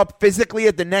and show up physically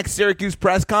at the next Syracuse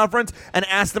press conference and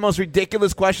ask the most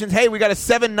ridiculous questions? Hey, we got a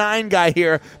 7'9" guy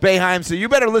here, Boeheim, so you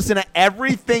better listen to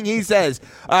everything he says.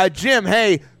 Jim,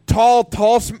 hey,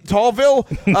 Tallville.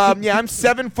 Yeah, I'm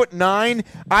 7'9".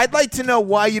 I'd like to know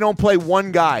why you don't play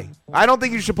one guy. I don't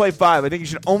think you should play 5. I think you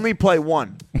should only play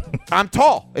 1. I'm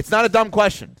tall. It's not a dumb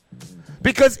question.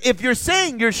 Because if you're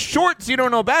saying you're short so you don't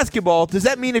know basketball, does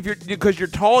that mean because you're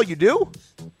tall you do?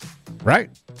 Right.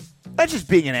 That's just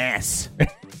being an ass.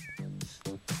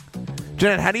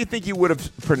 Ginette, how do you think you would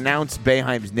have pronounced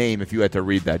Boeheim's name if you had to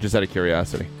read that, just out of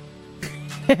curiosity?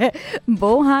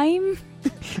 Boeheim?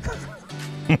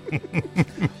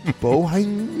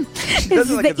 Boeheim? This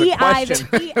is the EI, the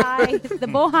EI, the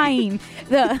Boeheim.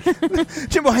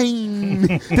 Jim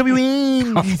Boeheim.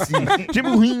 W-N. Jim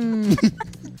Boeheim.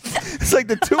 It's like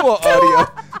the Tua audio.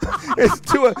 It's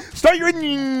Tua. Start your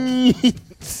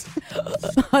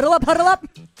Huddle up.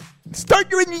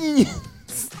 Start your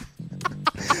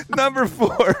Number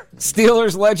 4.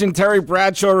 Steelers legend Terry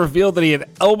Bradshaw revealed that he had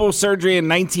elbow surgery in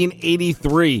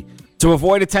 1983. To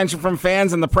avoid attention from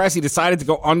fans and the press, he decided to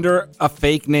go under a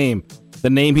fake name.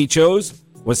 The name he chose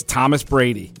was Thomas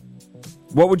Brady.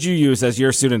 What would you use as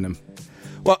your pseudonym?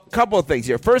 Well, a couple of things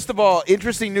here. First of all,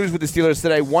 interesting news with the Steelers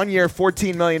today. 1 year,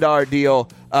 $14 million deal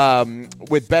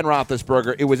with Ben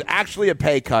Roethlisberger. It was actually a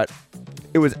pay cut.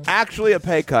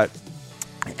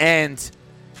 And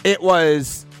it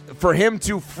was for him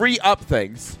to free up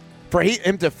things.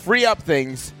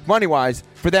 Money-wise,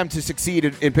 for them to succeed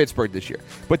in Pittsburgh this year.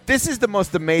 But this is the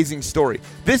most amazing story.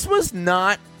 This was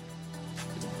not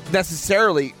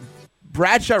necessarily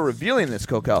Bradshaw revealing this,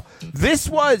 Kokell. This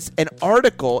was an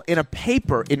article in a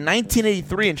paper in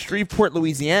 1983 in Shreveport,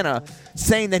 Louisiana,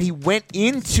 saying that he went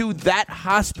into that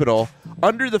hospital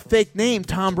under the fake name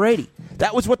Tom Brady.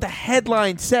 That was what the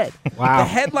headline said. Wow. The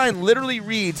headline literally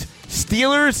reads,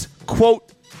 Steelers,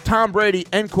 quote, Tom Brady,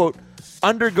 end quote,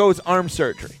 undergoes arm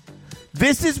surgery.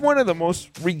 This is one of the most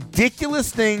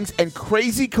ridiculous things and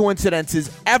crazy coincidences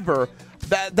ever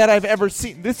that I've ever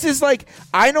seen. This is like,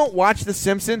 I don't watch The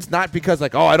Simpsons, not because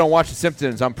like, oh, I don't watch The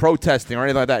Simpsons, I'm protesting or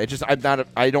anything like that. It's just I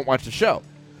don't watch the show.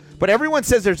 But everyone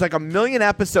says there's like 1 million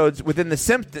episodes within The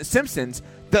Simpsons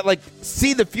that like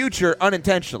see the future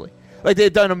unintentionally. Like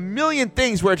they've done 1 million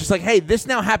things where it's just like, hey, this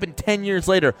now happened 10 years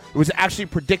later. It was actually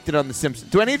predicted on The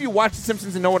Simpsons. Do any of you watch The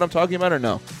Simpsons and know what I'm talking about or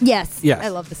no? Yes. Yes. I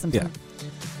love The Simpsons. Yeah.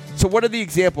 So what are the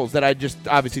examples that I just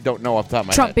obviously don't know off the top of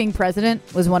my Trump head? being president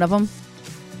was one of them.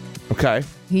 Okay.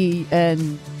 He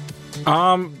and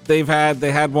They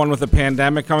had one with the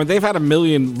pandemic coming. They've had a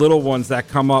million little ones that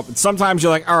come up. And sometimes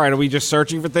you're like, all right, are we just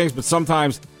searching for things? But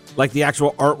sometimes, like, the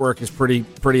actual artwork is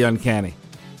pretty uncanny.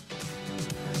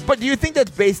 But do you think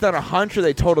that's based on a hunch, or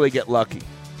they totally get lucky?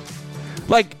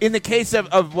 Like, in the case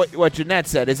of what Ginette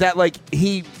said, is that like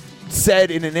he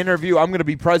said in an interview, I'm going to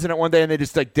be president one day, and they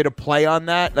just like did a play on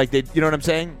that? Like, they, you know what I'm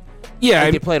saying? Yeah.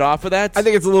 Like they played off of that? I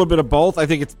think it's a little bit of both. I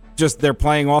think it's just they're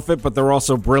playing off it, but they're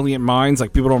also brilliant minds.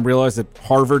 Like, people don't realize that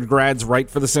Harvard grads write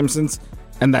for The Simpsons,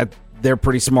 and that they're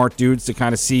pretty smart dudes to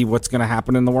kind of see what's going to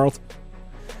happen in the world.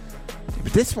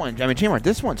 But this one, I mean, JMART,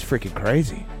 this one's freaking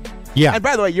crazy. Yeah. And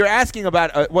by the way, you're asking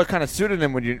about what kind of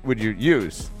pseudonym would you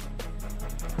use?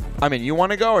 I mean, you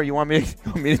want to go, or you want me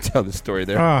to tell the story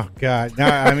there? Oh God, no,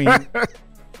 I mean,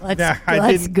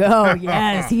 Let's go.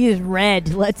 Yes, he is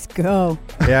red. Let's go.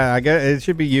 yeah, I guess it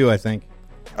should be you. I think.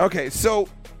 Okay, so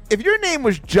if your name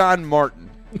was John Martin,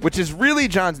 which is really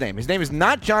John's name, his name is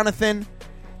not Jonathan.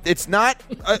 It's not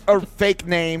a fake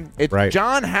name. It's right.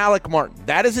 John Halleck Martin.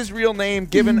 That is his real name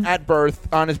given at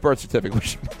birth on his birth certificate,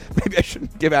 which maybe I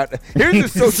shouldn't give out. Here's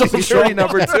his social security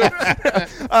number,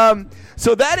 too.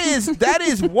 So that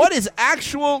is what his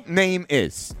actual name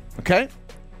is, okay?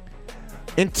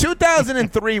 In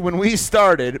 2003, when we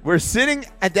started, we're sitting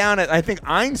down at, I think,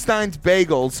 Einstein's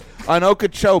Bagels on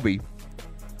Okeechobee,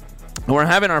 and we're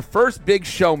having our first big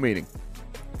show meeting.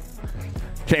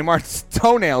 JMART's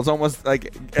toenails almost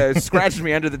like scratched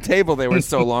me under the table. They were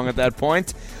so long at that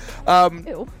point.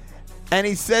 Ew. And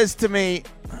he says to me,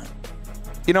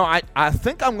 you know, I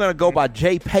think I'm going to go by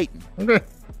Jay Payton. And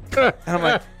I'm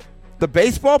like, the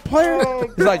baseball player?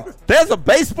 He's like, there's a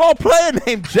baseball player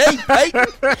named Jay Payton?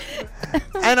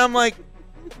 And I'm like,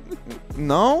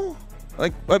 no.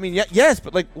 Like, I mean, yes,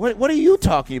 but like, what are you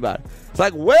talking about? It's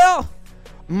like, well,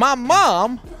 my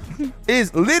mom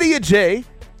is Lydia J.,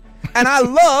 and I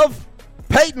love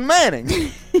Peyton Manning.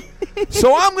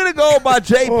 So I'm going to go by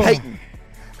Jay Payton.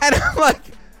 And I'm like,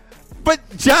 but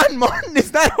John Martin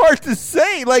is not hard to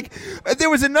say. Like, there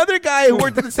was another guy who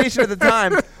worked at the station at the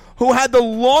time who had the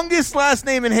longest last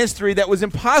name in history that was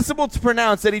impossible to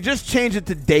pronounce, that he just changed it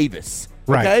to Davis.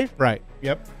 Right. Okay? Right.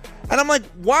 Yep. And I'm like,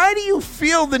 why do you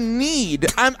feel the need?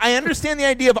 I understand the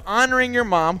idea of honoring your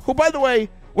mom, who, by the way,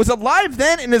 was alive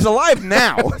then and is alive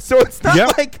now. So it's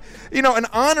not like, you know, an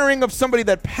honoring of somebody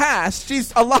that passed.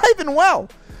 She's alive and well.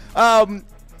 And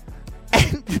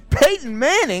Peyton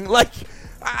Manning, like,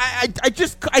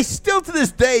 I still to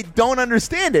this day don't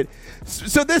understand it.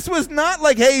 So this was not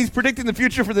like, hey, he's predicting the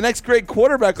future for the next great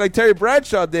quarterback like Terry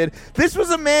Bradshaw did. This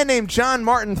was a man named John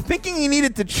Martin thinking he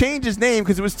needed to change his name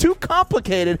because it was too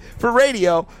complicated for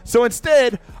radio. So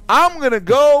instead, I'm going to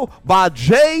go by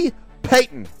Jay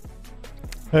Payton.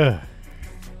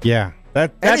 Yeah.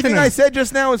 That's anything I said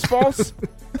just now is false?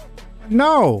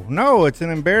 No, it's an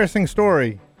embarrassing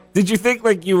story. Did you think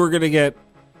like you were going to get,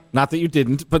 not that you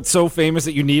didn't, but so famous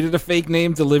that you needed a fake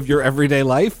name to live your everyday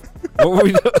life? What were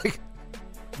we doing?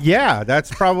 Yeah, that's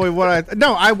probably what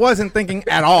No, I wasn't thinking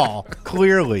at all,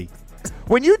 clearly.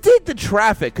 When you did the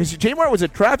traffic, because JMART was a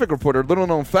traffic reporter, little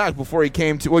known fact, before he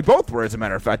came to, we both were, as a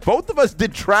matter of fact. Both of us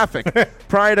did traffic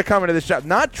prior to coming to this shop.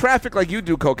 Not traffic like you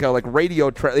do, Kokell, like radio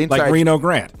inside. Like Reno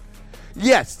Grant.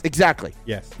 Yes, exactly.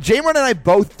 Yes. JMART and I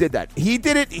both did that. He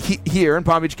did it here in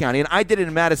Palm Beach County, and I did it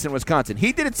in Madison, Wisconsin.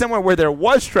 He did it somewhere where there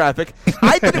was traffic.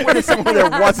 I did it somewhere there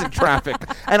wasn't traffic.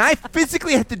 And I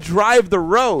physically had to drive the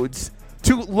roads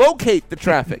to locate the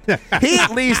traffic. He at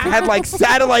least had like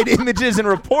satellite images and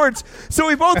reports, so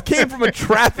we both came from a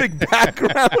traffic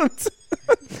background.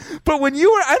 But when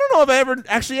you were, I don't know if I ever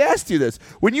actually asked you this.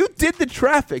 When you did the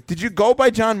traffic, did you go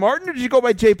by John Martin or did you go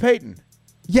by Jay Payton?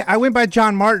 Yeah, I went by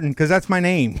John Martin because that's my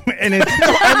name, and it's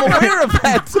I'm aware of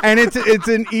that. And it's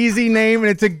an easy name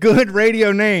and it's a good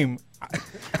radio name.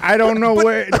 I don't know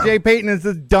where Jay Payton is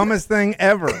the dumbest thing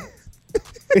ever.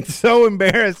 It's so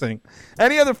embarrassing.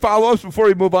 Any other follow-ups before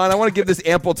we move on? I want to give this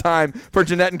ample time for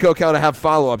Ginette and Kokell to have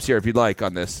follow-ups here if you'd like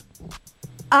on this.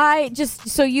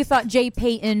 So you thought Jay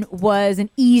Payton was an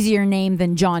easier name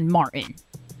than John Martin?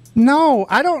 No,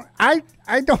 I don't.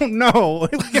 I don't know.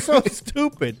 It's so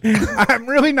stupid. I'm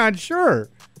really not sure.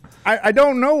 I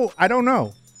don't know. I don't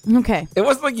know. Okay. It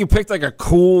wasn't like you picked like a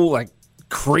cool, like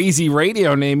crazy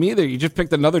radio name either. You just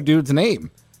picked another dude's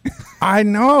name. I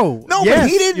know. No, yes, but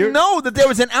he didn't know that there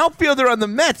was an outfielder on the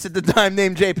Mets at the time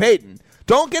named Jay Payton.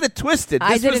 Don't get it twisted.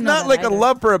 This was not like a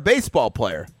love for a baseball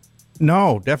player.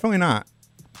 No, definitely not.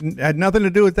 Had nothing to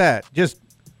do with that. Just,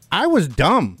 I was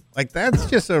dumb. Like, that's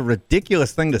just a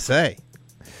ridiculous thing to say.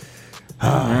 All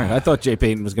right. I thought Jay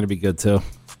Payton was going to be good, too.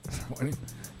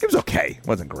 It was okay. It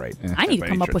wasn't great. I need to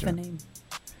come up with a name.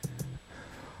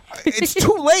 It's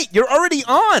too late. You're already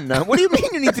on. What do you mean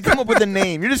you need to come up with a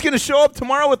name? You're just going to show up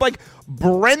tomorrow with like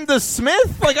Brenda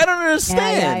Smith? Like, I don't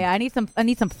understand. Yeah. I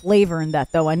need some flavor in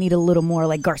that though. I need a little more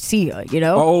like Garcia, you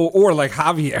know? Oh, or like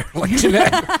Javier, like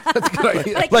Ginette. That's a good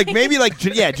idea. Like maybe like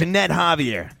Ginette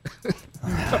Javier.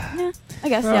 Yeah, I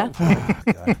guess,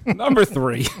 yeah. Number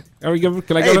 3. Are we go?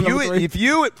 Can I go to number 3? If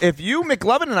you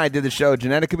McLovin and I did the show,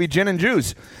 Ginette, it could be gin and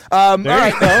juice. All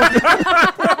right,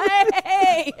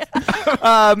 Hey!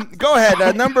 go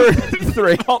ahead. Number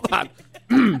 3. Hold on.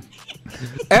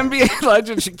 NBA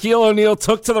legend Shaquille O'Neal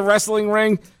took to the wrestling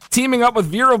ring, teaming up with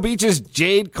Vero Beach's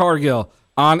Jade Cargill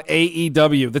on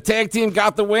AEW. The tag team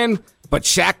got the win, but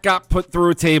Shaq got put through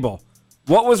a table.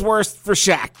 What was worse for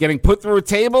Shaq, getting put through a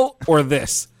table or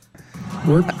this?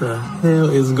 What the hell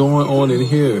is going on in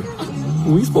here?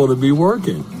 We supposed to be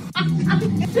working.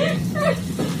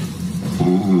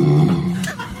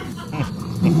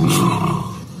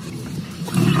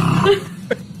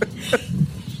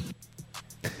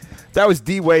 That was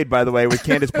D. Wade, by the way, with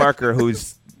Candace Parker,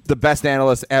 who's the best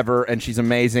analyst ever, and she's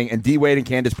amazing. And D. Wade and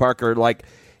Candace Parker, like,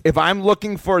 if I'm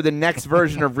looking for the next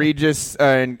version of Regis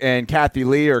and Kathy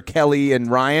Lee or Kelly and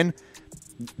Ryan,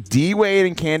 D. Wade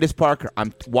and Candace Parker,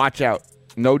 watch out.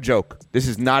 No joke. This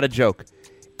is not a joke.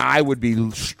 I would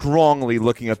be strongly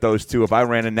looking at those two if I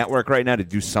ran a network right now to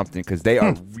do something because they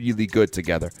are really good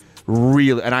together.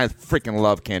 Really. And I freaking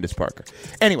love Candace Parker.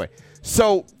 Anyway,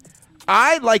 so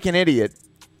I Like an Idiot.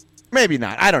 Maybe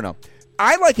not. I don't know.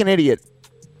 I Like an Idiot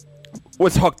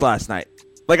was hooked last night.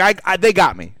 Like, they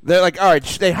got me. They're like, all right,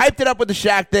 they hyped it up with the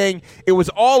Shaq thing. It was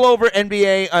all over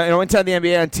NBA, inside the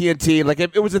NBA on TNT. Like,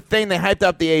 it was a thing. They hyped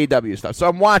up the AEW stuff. So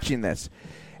I'm watching this.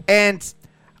 And,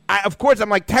 of course, I'm,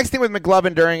 like, texting with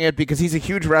McLovin during it because he's a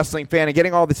huge wrestling fan and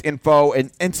getting all this info.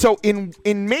 And so in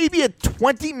maybe a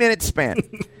 20-minute span,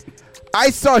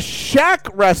 I saw Shaq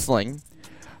wrestling.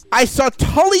 I saw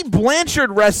Tully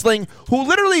Blanchard wrestling, who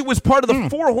literally was part of the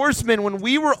Four Horsemen when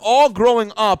we were all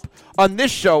growing up on this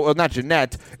show. Well, not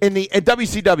Ginette in the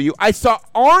WCW. I saw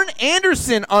Arn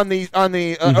Anderson on the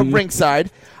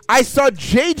ringside. I saw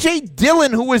J.J.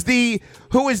 Dillon, who was the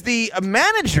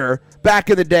manager back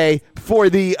in the day for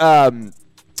the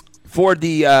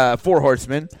Four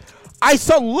Horsemen. I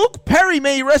saw Luke Perry,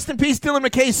 may he rest in peace, Dylan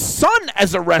McKay's son,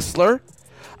 as a wrestler.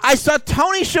 I saw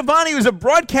Tony Schiavone, who's a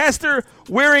broadcaster,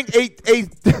 wearing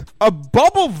a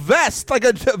bubble vest, like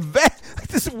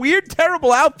this weird,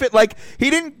 terrible outfit. Like,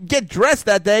 he didn't get dressed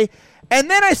that day.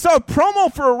 And then I saw a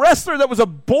promo for a wrestler that was a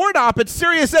board op at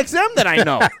SiriusXM that I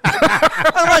know.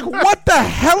 I'm like, what the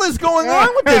hell is going on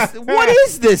with this? What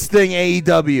is this thing,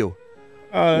 AEW?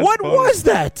 What was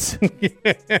that?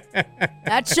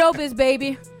 That's showbiz,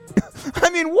 baby. I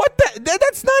mean,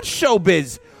 that's not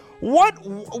showbiz.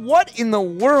 What in the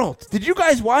world? Did you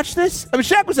guys watch this? I mean,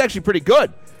 Shaq was actually pretty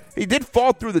good. He did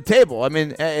fall through the table. I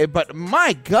mean, but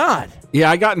my God. Yeah,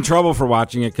 I got in trouble for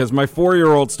watching it because my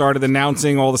 4-year-old started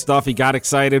announcing all the stuff. He got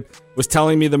excited, was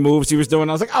telling me the moves he was doing.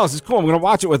 I was like, oh, this is cool. I'm going to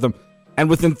watch it with him. And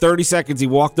within 30 seconds, he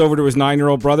walked over to his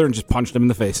 9-year-old brother and just punched him in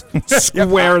the face.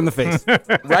 Square in the face.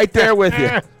 Right there with you.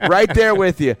 Right there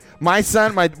with you. My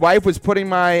wife was putting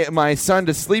my son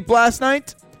to sleep last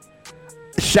night.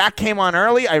 Shaq came on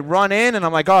early. I run in, and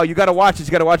I'm like, oh, you got to watch this.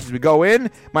 You got to watch this. We go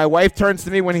in. My wife turns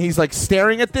to me when he's, like,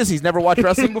 staring at this. He's never watched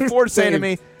wrestling before, saying to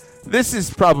me, this is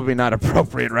probably not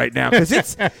appropriate right now.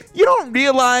 Because you don't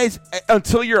realize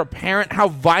until you're a parent how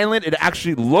violent it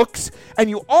actually looks. And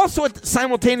you also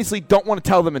simultaneously don't want to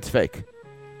tell them it's fake.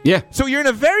 Yeah. So you're in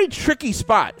a very tricky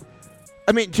spot.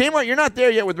 I mean, JMART, you're not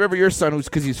there yet with River, your son,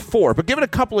 because he's 4. But give it a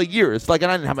couple of years. Like,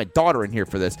 and I didn't have my daughter in here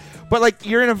for this. But, like,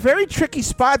 you're in a very tricky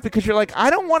spot because you're like, I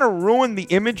don't want to ruin the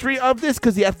imagery of this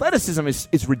because the athleticism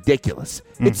is ridiculous.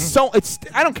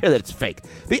 Mm-hmm. I don't care that it's fake.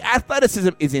 The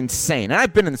athleticism is insane. And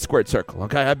I've been in the squared circle,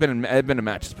 okay? I've been in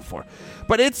matches before.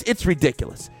 But it's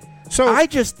ridiculous. So I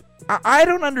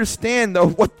don't understand, though,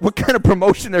 what kind of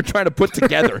promotion they're trying to put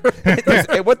together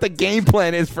and what the game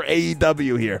plan is for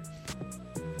AEW here.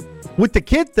 With the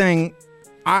kid thing,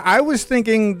 I was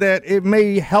thinking that it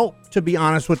may help, to be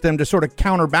honest with them, to sort of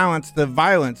counterbalance the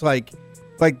violence. That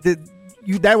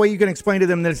way you can explain to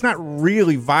them that it's not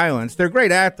really violence. They're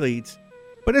great athletes,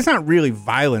 but it's not really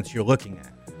violence you're looking at.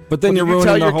 But then you're ruining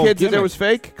the whole whole kids gimmick. that it was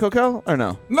fake, Kokell, or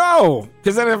no? No,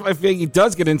 because then if he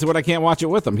does get into it, I can't watch it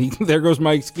with him. There goes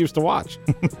my excuse to watch.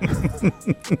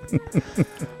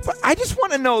 But I just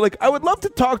want to know, like, I would love to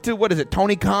talk to,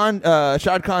 Tony Khan,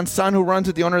 Shad Khan's son, who runs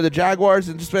it, the owner of the Jaguars,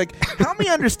 and just be like, help me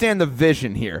understand the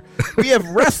vision here. We have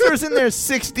wrestlers in their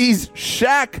 60s,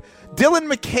 Shaq,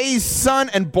 Dylan McKay's son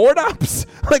and board ops?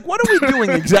 Like, what are we doing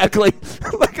exactly?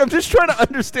 Like, I'm just trying to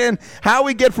understand how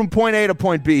we get from point A to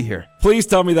point B here. Please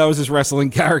tell me that was his wrestling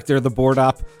character, the board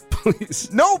op.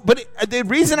 Please. No, but the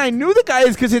reason I knew the guy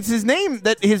is because it's his name,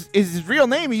 that his real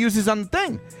name he uses on the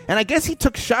thing. And I guess he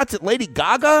took shots at Lady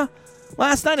Gaga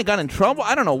last night and got in trouble.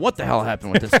 I don't know what the hell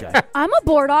happened with this guy. I'm a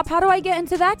board op. How do I get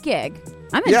into that gig?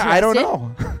 I'm interested. Yeah, I don't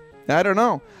know. I don't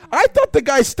know. I thought the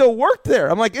guy still worked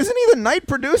there. I'm like, isn't he the night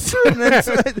producer? And then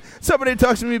somebody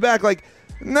talks to me back like,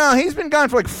 no, he's been gone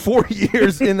for like 4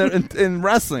 years in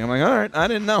wrestling. I'm like, all right, I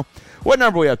didn't know. What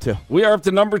number are we up to? We are up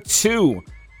to number 2.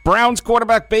 Browns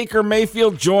quarterback Baker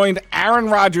Mayfield joined Aaron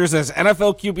Rodgers as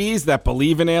NFL QBs that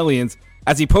believe in aliens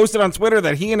as he posted on Twitter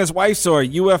that he and his wife saw a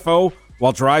UFO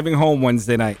while driving home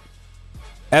Wednesday night.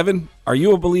 Evan, are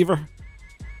you a believer?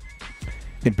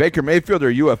 In Baker Mayfield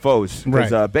or UFOs?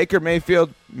 Right. Baker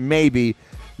Mayfield, maybe.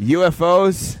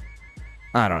 UFOs,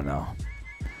 I don't know.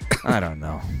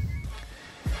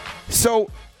 So,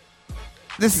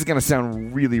 this is going to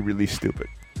sound really, really stupid.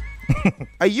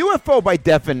 A UFO, by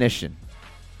definition,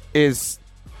 is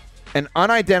an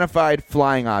unidentified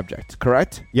flying object,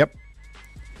 correct? Yep.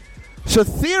 So,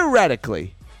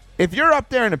 theoretically, if you're up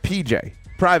there in a PJ,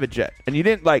 private jet, and you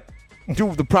didn't, like,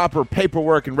 do the proper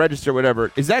paperwork and register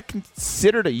whatever, is that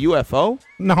considered a UFO?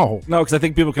 No, because I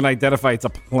think people can identify it's a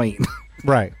plane.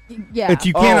 Right. Yeah. But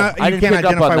you can't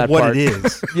identify what it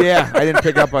is. Yeah, I didn't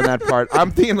pick up on that part.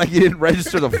 I'm thinking like you didn't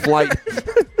register the flight.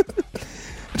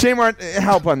 JMART,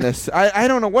 help on this. I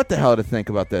don't know what the hell to think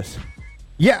about this.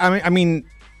 Yeah, I mean,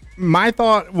 my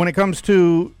thought when it comes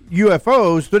to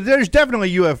UFOs, but there's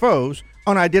definitely UFOs,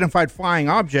 unidentified flying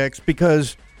objects,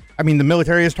 because I mean the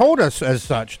military has told us as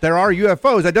such. There are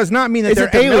UFOs. That does not mean that they're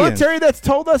aliens. Is it the military that's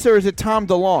told us, or is it Tom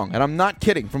DeLonge? And I'm not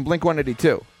kidding. From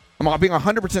Blink-182. I'm being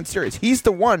 100% serious. He's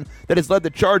the one that has led the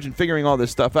charge in figuring all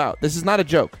this stuff out. This is not a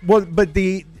joke. Well, but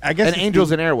I guess Angels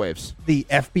and Airwaves. The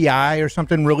FBI or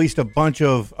something released a bunch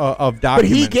of documents. But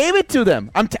he gave it to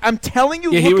them. I'm telling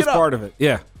you. Yeah, look he was it up. part of it.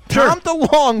 Yeah. Tom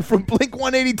DeLonge from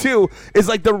Blink-182 is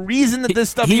like the reason that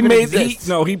this stuff exists.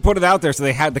 He put it out there, so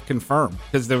they had to confirm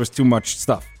because there was too much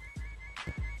stuff.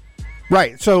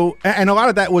 Right. So, and a lot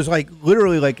of that was like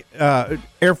literally like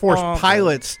Air Force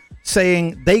pilots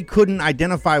saying they couldn't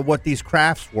identify what these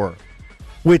crafts were,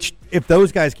 which if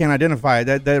those guys can't identify,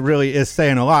 that really is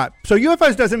saying a lot. So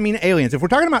UFOs doesn't mean aliens. If we're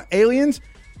talking about aliens,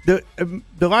 the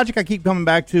logic I keep coming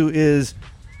back to is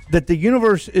that the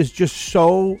universe is just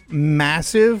so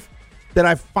massive that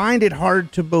I find it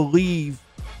hard to believe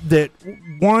that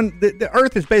the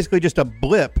Earth is basically just a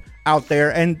blip out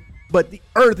there, but the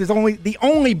Earth is the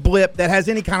only blip that has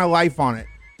any kind of life on it.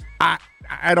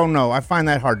 I don't know. I find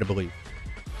that hard to believe.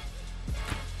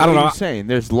 I don't know. What are you saying?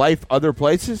 There's life other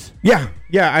places? Yeah.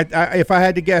 If I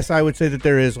had to guess, I would say that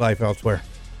there is life elsewhere.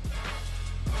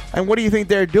 And what do you think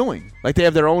they're doing? Like they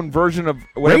have their own version of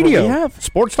whatever radio. We have?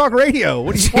 Sports Talk Radio.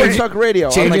 What do you Sports Talk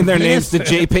Radio. Changing their names to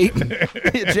Jay Payton.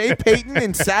 Jay Payton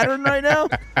in Saturn right now?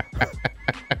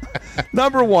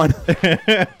 Number 1.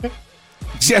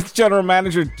 Jets general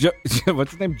manager,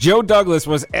 what's his name? Joe Douglas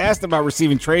was asked about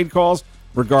receiving trade calls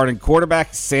regarding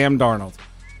quarterback Sam Darnold.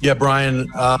 Yeah, Brian,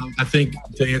 I think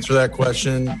to answer that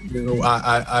question,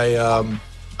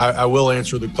 I will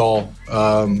answer the call,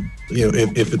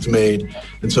 if it's made.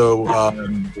 And so,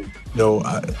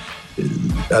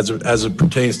 as it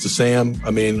pertains to Sam, I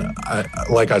mean,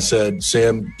 like I said,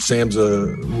 Sam's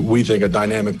we think a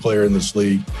dynamic player in this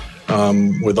league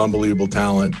with unbelievable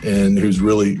talent and who's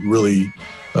really, really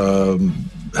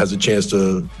has a chance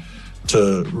to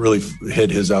really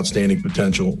hit his outstanding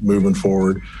potential moving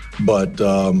forward. But,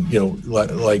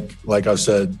 like I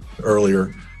said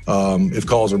earlier, if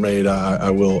calls are made, I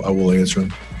will answer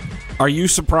them. Are you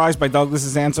surprised by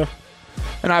Douglas's answer?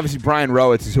 And obviously Brian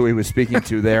Rowitz is who he was speaking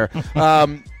to there.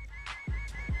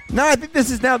 No, I think this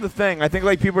is now the thing. I think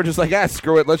like people are just like,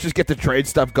 screw it. Let's just get the trade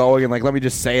stuff going and like let me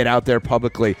just say it out there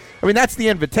publicly. I mean, that's the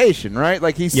invitation, right?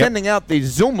 Like he's sending out the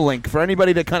Zoom link for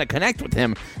anybody to kind of connect with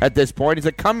him at this point. He's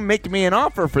like, come make me an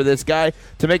offer for this guy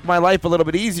to make my life a little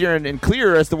bit easier and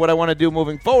clearer as to what I want to do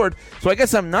moving forward. So I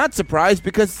guess I'm not surprised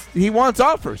because he wants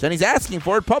offers and he's asking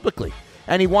for it publicly.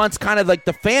 And he wants kind of like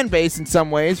the fan base in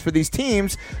some ways for these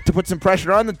teams to put some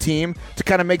pressure on the team to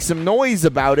kind of make some noise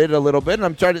about it a little bit. And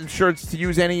I'm sure it's to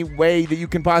use any way that you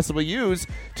can possibly use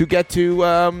to get to,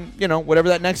 whatever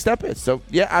that next step is. So,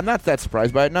 yeah, I'm not that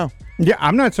surprised by it, no. Yeah,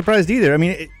 I'm not surprised either. I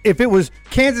mean, if it was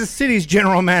Kansas City's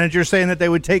general manager saying that they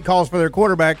would take calls for their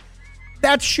quarterback,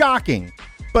 that's shocking.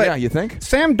 But yeah, you think?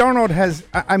 Sam Darnold has,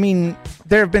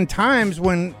 there have been times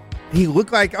when he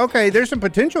looked like, okay, there's some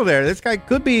potential there. This guy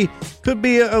could be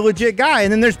a legit guy.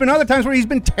 And then there's been other times where he's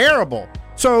been terrible.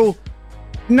 So,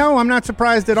 no, I'm not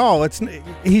surprised at all.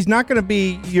 He's not going to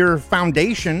be your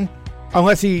foundation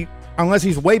unless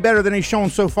he's way better than he's shown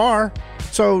so far.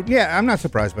 So, yeah, I'm not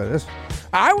surprised by this.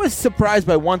 I was surprised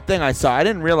by one thing I saw. I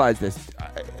didn't realize this.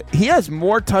 He has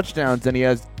more touchdowns than he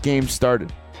has games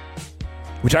started,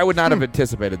 which I would not have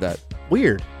anticipated that.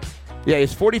 Weird. Yeah, he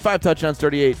has 45 touchdowns,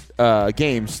 38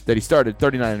 games that he started,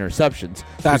 39 interceptions.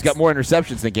 He's got more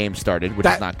interceptions than games started, which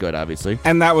is not good, obviously.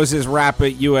 And that was his rap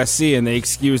at USC, and they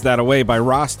excused that away by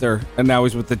roster, and now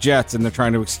he's with the Jets, and they're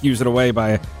trying to excuse it away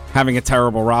by having a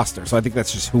terrible roster. So I think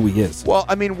that's just who he is. Well,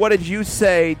 I mean, what did you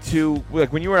say to,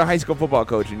 like, when you were a high school football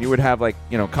coach and you would have, like,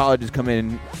 you know, colleges come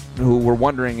in who were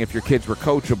wondering if your kids were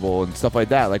coachable and stuff like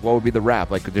that? Like, what would be the rap?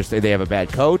 Like, could you say they have a bad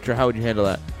coach, or how would you handle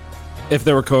that? If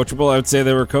they were coachable, I would say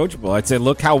they were coachable. I'd say,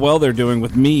 look how well they're doing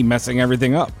with me messing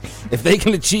everything up. If they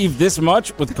can achieve this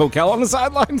much with Kokell on the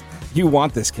sideline, you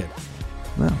want this kid.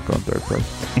 Well, going third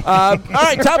place. All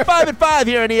right, top 5 at 5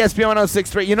 here on ESPN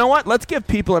 106.3. You know what? Let's give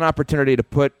people an opportunity to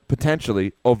put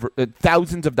potentially over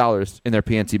thousands of dollars in their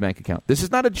PNC bank account. This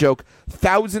is not a joke.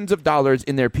 Thousands of dollars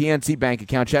in their PNC bank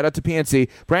account. Shout out to PNC.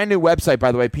 Brand new website,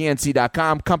 by the way,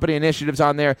 PNC.com. Company initiatives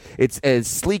on there. It's as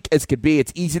sleek as could be.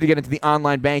 It's easy to get into the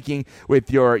online banking with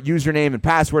your username and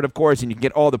password, of course, and you can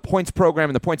get all the points program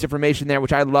and the points information there,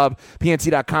 which I love.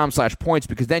 PNC.com/points,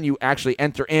 because then you actually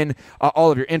enter in all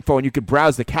of your info and you can browse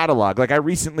the catalog. Like, I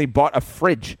recently bought a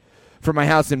fridge for my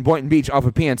house in Boynton Beach off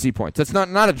of PNC points. That's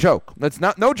not a joke. That's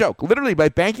no joke. Literally, by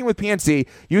banking with PNC,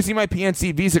 using my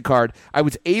PNC Visa card, I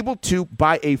was able to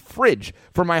buy a fridge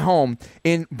for my home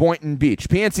in Boynton Beach.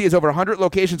 PNC has over 100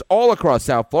 locations all across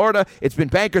South Florida. It's been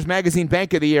Bankers Magazine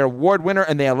Bank of the Year award winner,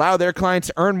 and they allow their clients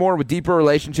to earn more with deeper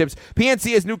relationships.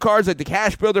 PNC has new cards like the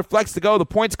Cash Builder, Flex to Go, the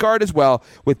Points card as well,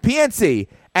 with PNC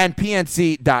and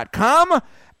PNC.com.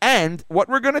 And what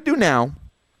we're going to do now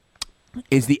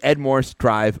is the Ed Morse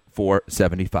Drive for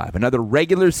 75. Another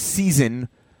regular season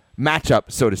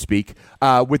matchup, so to speak,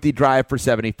 with the Drive for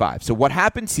 75. So what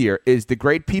happens here is the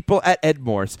great people at Ed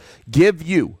Morse give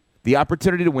you the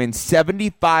opportunity to win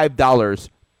 $75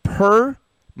 per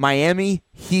Miami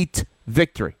Heat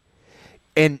victory.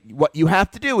 And what you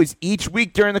have to do is each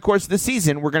week during the course of the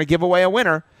season, we're going to give away a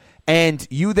winner, and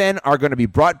you then are going to be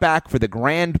brought back for the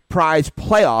grand prize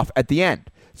playoff at the end.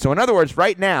 So, in other words,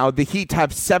 right now, the Heat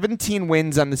have 17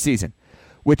 wins on the season,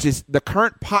 which is the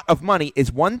current pot of money is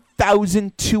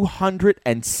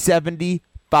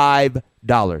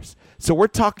 $1,275. So we're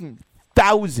talking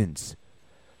thousands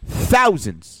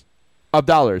of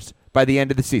dollars by the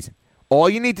end of the season. All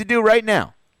you need to do right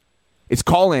now is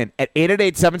call in at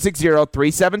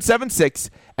 888-760-3776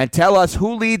 and tell us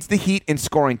who leads the Heat in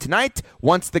scoring tonight.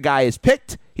 Once the guy is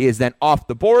picked, he is then off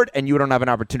the board, and you don't have an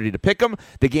opportunity to pick him.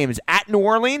 The game is at New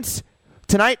Orleans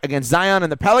tonight against Zion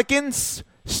and the Pelicans.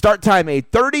 Start time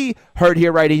 8:30. Heard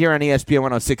here right here on ESPN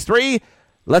 106.3.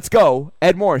 Let's go.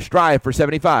 Ed Morse, Drive for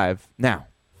 75 now.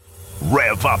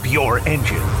 Rev up your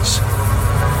engines.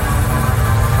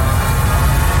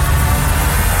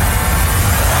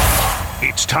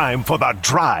 It's time for the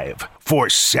Drive for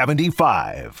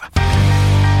 75.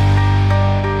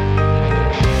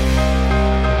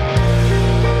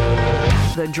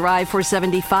 The Drive for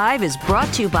 75 is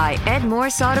brought to you by Ed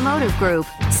Morse Automotive Group,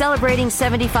 celebrating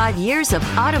 75 years of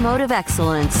automotive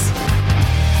excellence.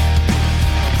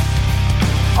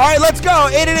 All right, let's go.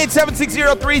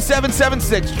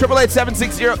 888-760-3776.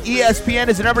 888-760-ESPN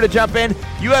is the number to jump in.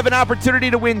 You have an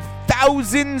opportunity to win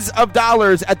thousands of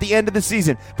dollars at the end of the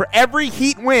season. For every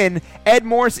Heat win, Ed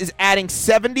Morse is adding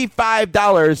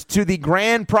 $75 to the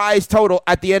grand prize total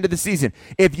at the end of the season.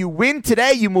 If you win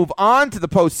today, you move on to the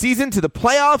postseason, to the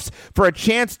playoffs, for a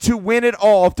chance to win it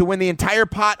all, to win the entire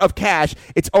pot of cash.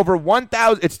 It's over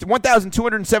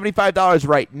 $1,275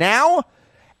 right now.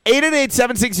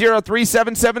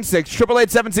 888-760-3776,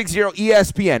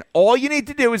 888-760-ESPN. All you need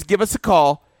to do is give us a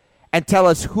call and tell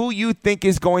us who you think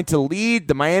is going to lead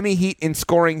the Miami Heat in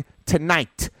scoring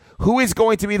tonight. Who is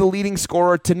going to be the leading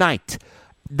scorer tonight?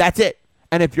 That's it.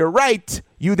 And if you're right,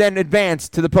 you then advance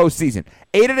to the postseason.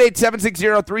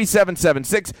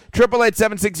 888-760-3776,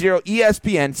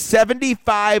 888-760-ESPN,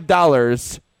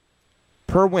 $75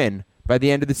 per win by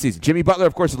the end of the season. Jimmy Butler,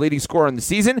 of course, the leading scorer in the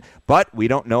season, but we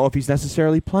don't know if he's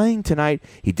necessarily playing tonight.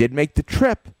 He did make the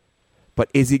trip, but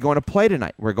is he going to play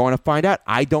tonight? We're going to find out.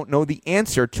 I don't know the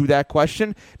answer to that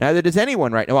question. Neither does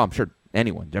anyone right now. Well, I'm sure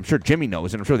anyone. I'm sure Jimmy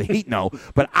knows, and I'm sure the Heat know,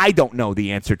 but I don't know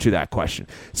the answer to that question.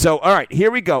 So, all right,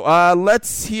 here we go.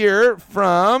 Let's hear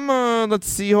from, let's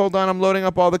see, hold on. I'm loading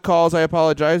up all the calls. I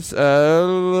apologize.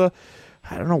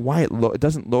 I don't know why it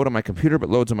doesn't load on my computer, but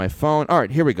loads on my phone. All right,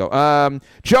 here we go.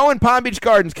 Joe in Palm Beach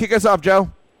Gardens. Kick us off,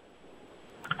 Joe.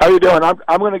 How you doing?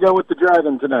 I'm going to go with the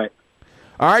drive-in tonight.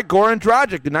 All right, Goran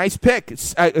Dragic, a nice pick.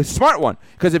 A smart one,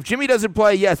 because if Jimmy doesn't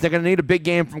play, yes, they're going to need a big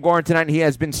game from Goran tonight, and he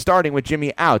has been starting with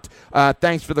Jimmy out.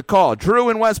 Thanks for the call. Drew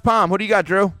in West Palm. Who do you got,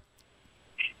 Drew?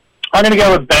 I'm going to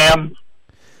go with Bam.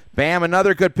 Bam,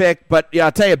 another good pick. But, yeah,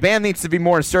 I'll tell you, Bam needs to be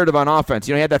more assertive on offense.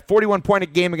 You know, he had that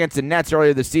 41-point game against the Nets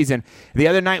earlier this season. The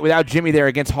other night without Jimmy there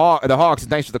against the Hawks,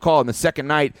 thanks for the call, and the second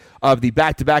night of the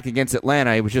back-to-back against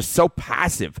Atlanta, he was just so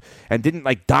passive and didn't,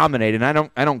 dominate. And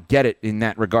I don't get it in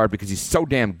that regard because he's so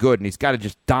damn good, and he's got to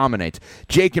just dominate.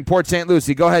 Jake in Port St.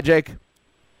 Lucie. Go ahead, Jake.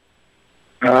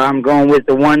 I'm going with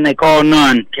the one they call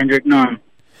Nunn, Kendrick Nunn.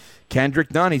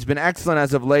 Kendrick Nunn, he's been excellent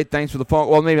as of late. Thanks for the phone.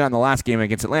 Well, maybe not in the last game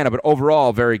against Atlanta, but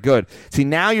overall, very good. See,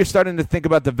 now you're starting to think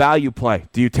about the value play.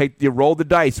 Do you roll the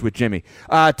dice with Jimmy?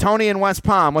 Tony in West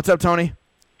Palm. What's up, Tony?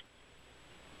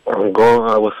 I'm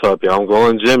going. What's up, y'all? I'm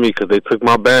going Jimmy because they took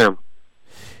my Bam.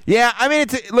 Yeah, I mean,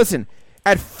 listen,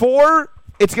 at 4,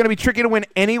 it's going to be tricky to win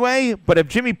anyway, but if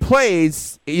Jimmy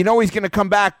plays, you know he's going to come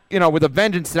back, with a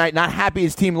vengeance tonight, not happy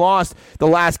his team lost the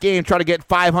last game, try to get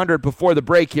 500 before the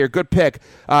break here. Good pick,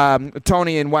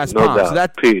 Tony in West Palm. Doubt. So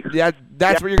that's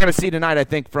what you're going to see tonight, I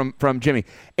think, from Jimmy.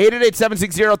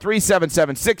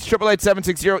 888-760-3776,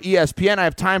 888-760-ESPN. I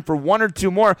have time for one or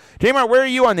two more. JMART, where are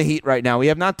you on the Heat right now? We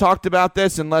have not talked about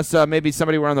this unless maybe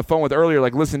somebody we're on the phone with earlier,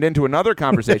 listened into another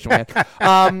conversation we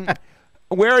had.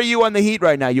 Where are you on the Heat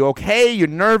right now? You okay? You're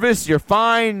nervous? You're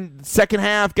fine? Second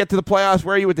half, get to the playoffs.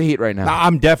 Where are you with the Heat right now?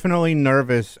 I'm definitely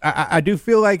nervous. I do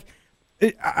feel like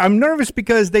I'm nervous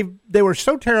because they were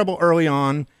so terrible early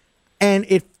on, and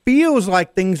it feels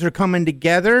like things are coming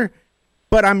together,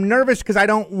 but I'm nervous because I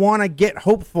don't want to get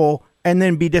hopeful and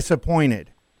then be disappointed.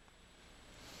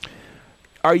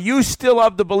 Are you still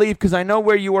of the belief, because I know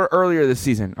where you were earlier this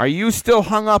season, are you still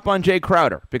hung up on Jay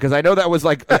Crowder? Because I know that was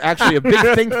actually a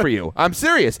big thing for you. I'm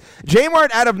serious. JMART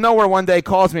out of nowhere one day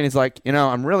calls me and he's like,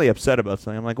 I'm really upset about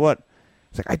something. I'm like, what?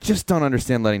 He's like, I just don't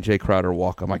understand letting Jay Crowder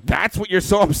walk. I'm like, that's what you're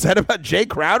so upset about, Jay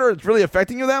Crowder? It's really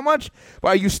affecting you that much?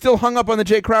 Well, are you still hung up on the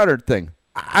Jay Crowder thing?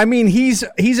 I mean, he's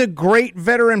a great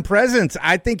veteran presence.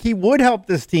 I think he would help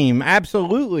this team.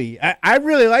 Absolutely. I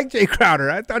really like Jay Crowder.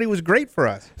 I thought he was great for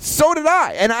us. So did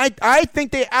I. And I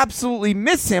think they absolutely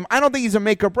miss him. I don't think he's a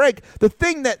make or break. The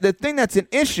thing that's an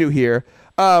issue here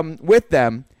with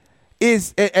them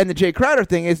is, and the Jay Crowder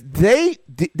thing is, they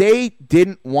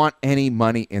didn't want any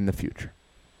money in the future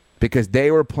because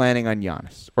they were planning on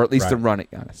Giannis, or at least to run at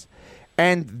Giannis.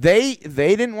 And they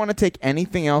didn't want to take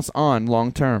anything else on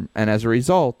long term. And as a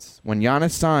result, when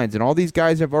Giannis signs and all these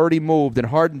guys have already moved and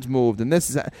Harden's moved and this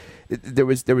is there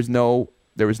was no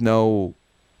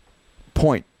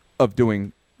point of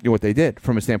doing what they did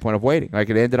from a standpoint of waiting. It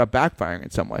ended up backfiring in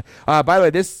some way. By the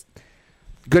way, this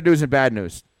good news and bad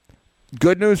news.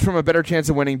 Good news from a better chance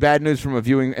of winning. Bad news from a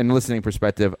viewing and listening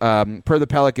perspective. Per the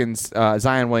Pelicans,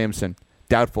 Zion Williamson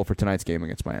doubtful for tonight's game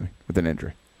against Miami with an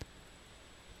injury.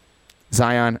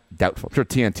 Zion, doubtful. I'm sure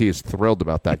TNT is thrilled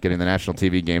about that, getting the national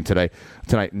TV game tonight.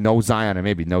 No Zion and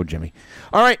maybe no Jimmy.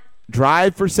 All right,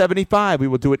 Drive for 75. We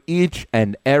will do it each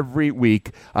and every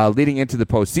week leading into the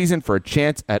postseason for a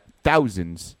chance at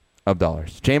thousands of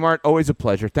dollars. JMART, always a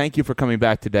pleasure. Thank you for coming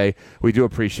back today. We do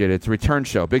appreciate it. It's a return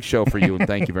show. Big show for you, and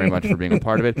thank you very much for being a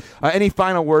part of it. Any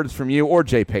final words from you or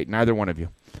Jay Payton, either one of you?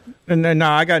 No,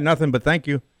 I got nothing but thank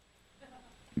you.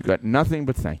 You got nothing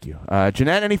but thank you.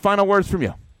 Ginette, any final words from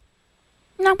you?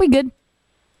 No, we good.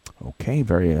 Okay,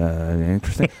 very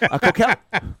interesting. Kokell.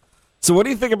 So what do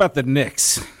you think about the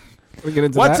Knicks? We get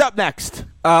into What's that? up next?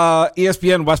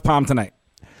 ESPN West Palm tonight.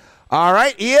 All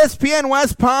right, ESPN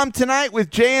West Palm tonight with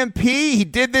JMP. He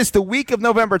did this the week of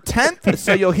November 10th,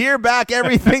 so you'll hear back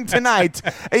everything tonight.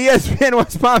 ESPN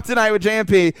West Palm tonight with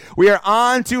JMP. We are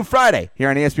on to Friday here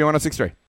on ESPN 106.3.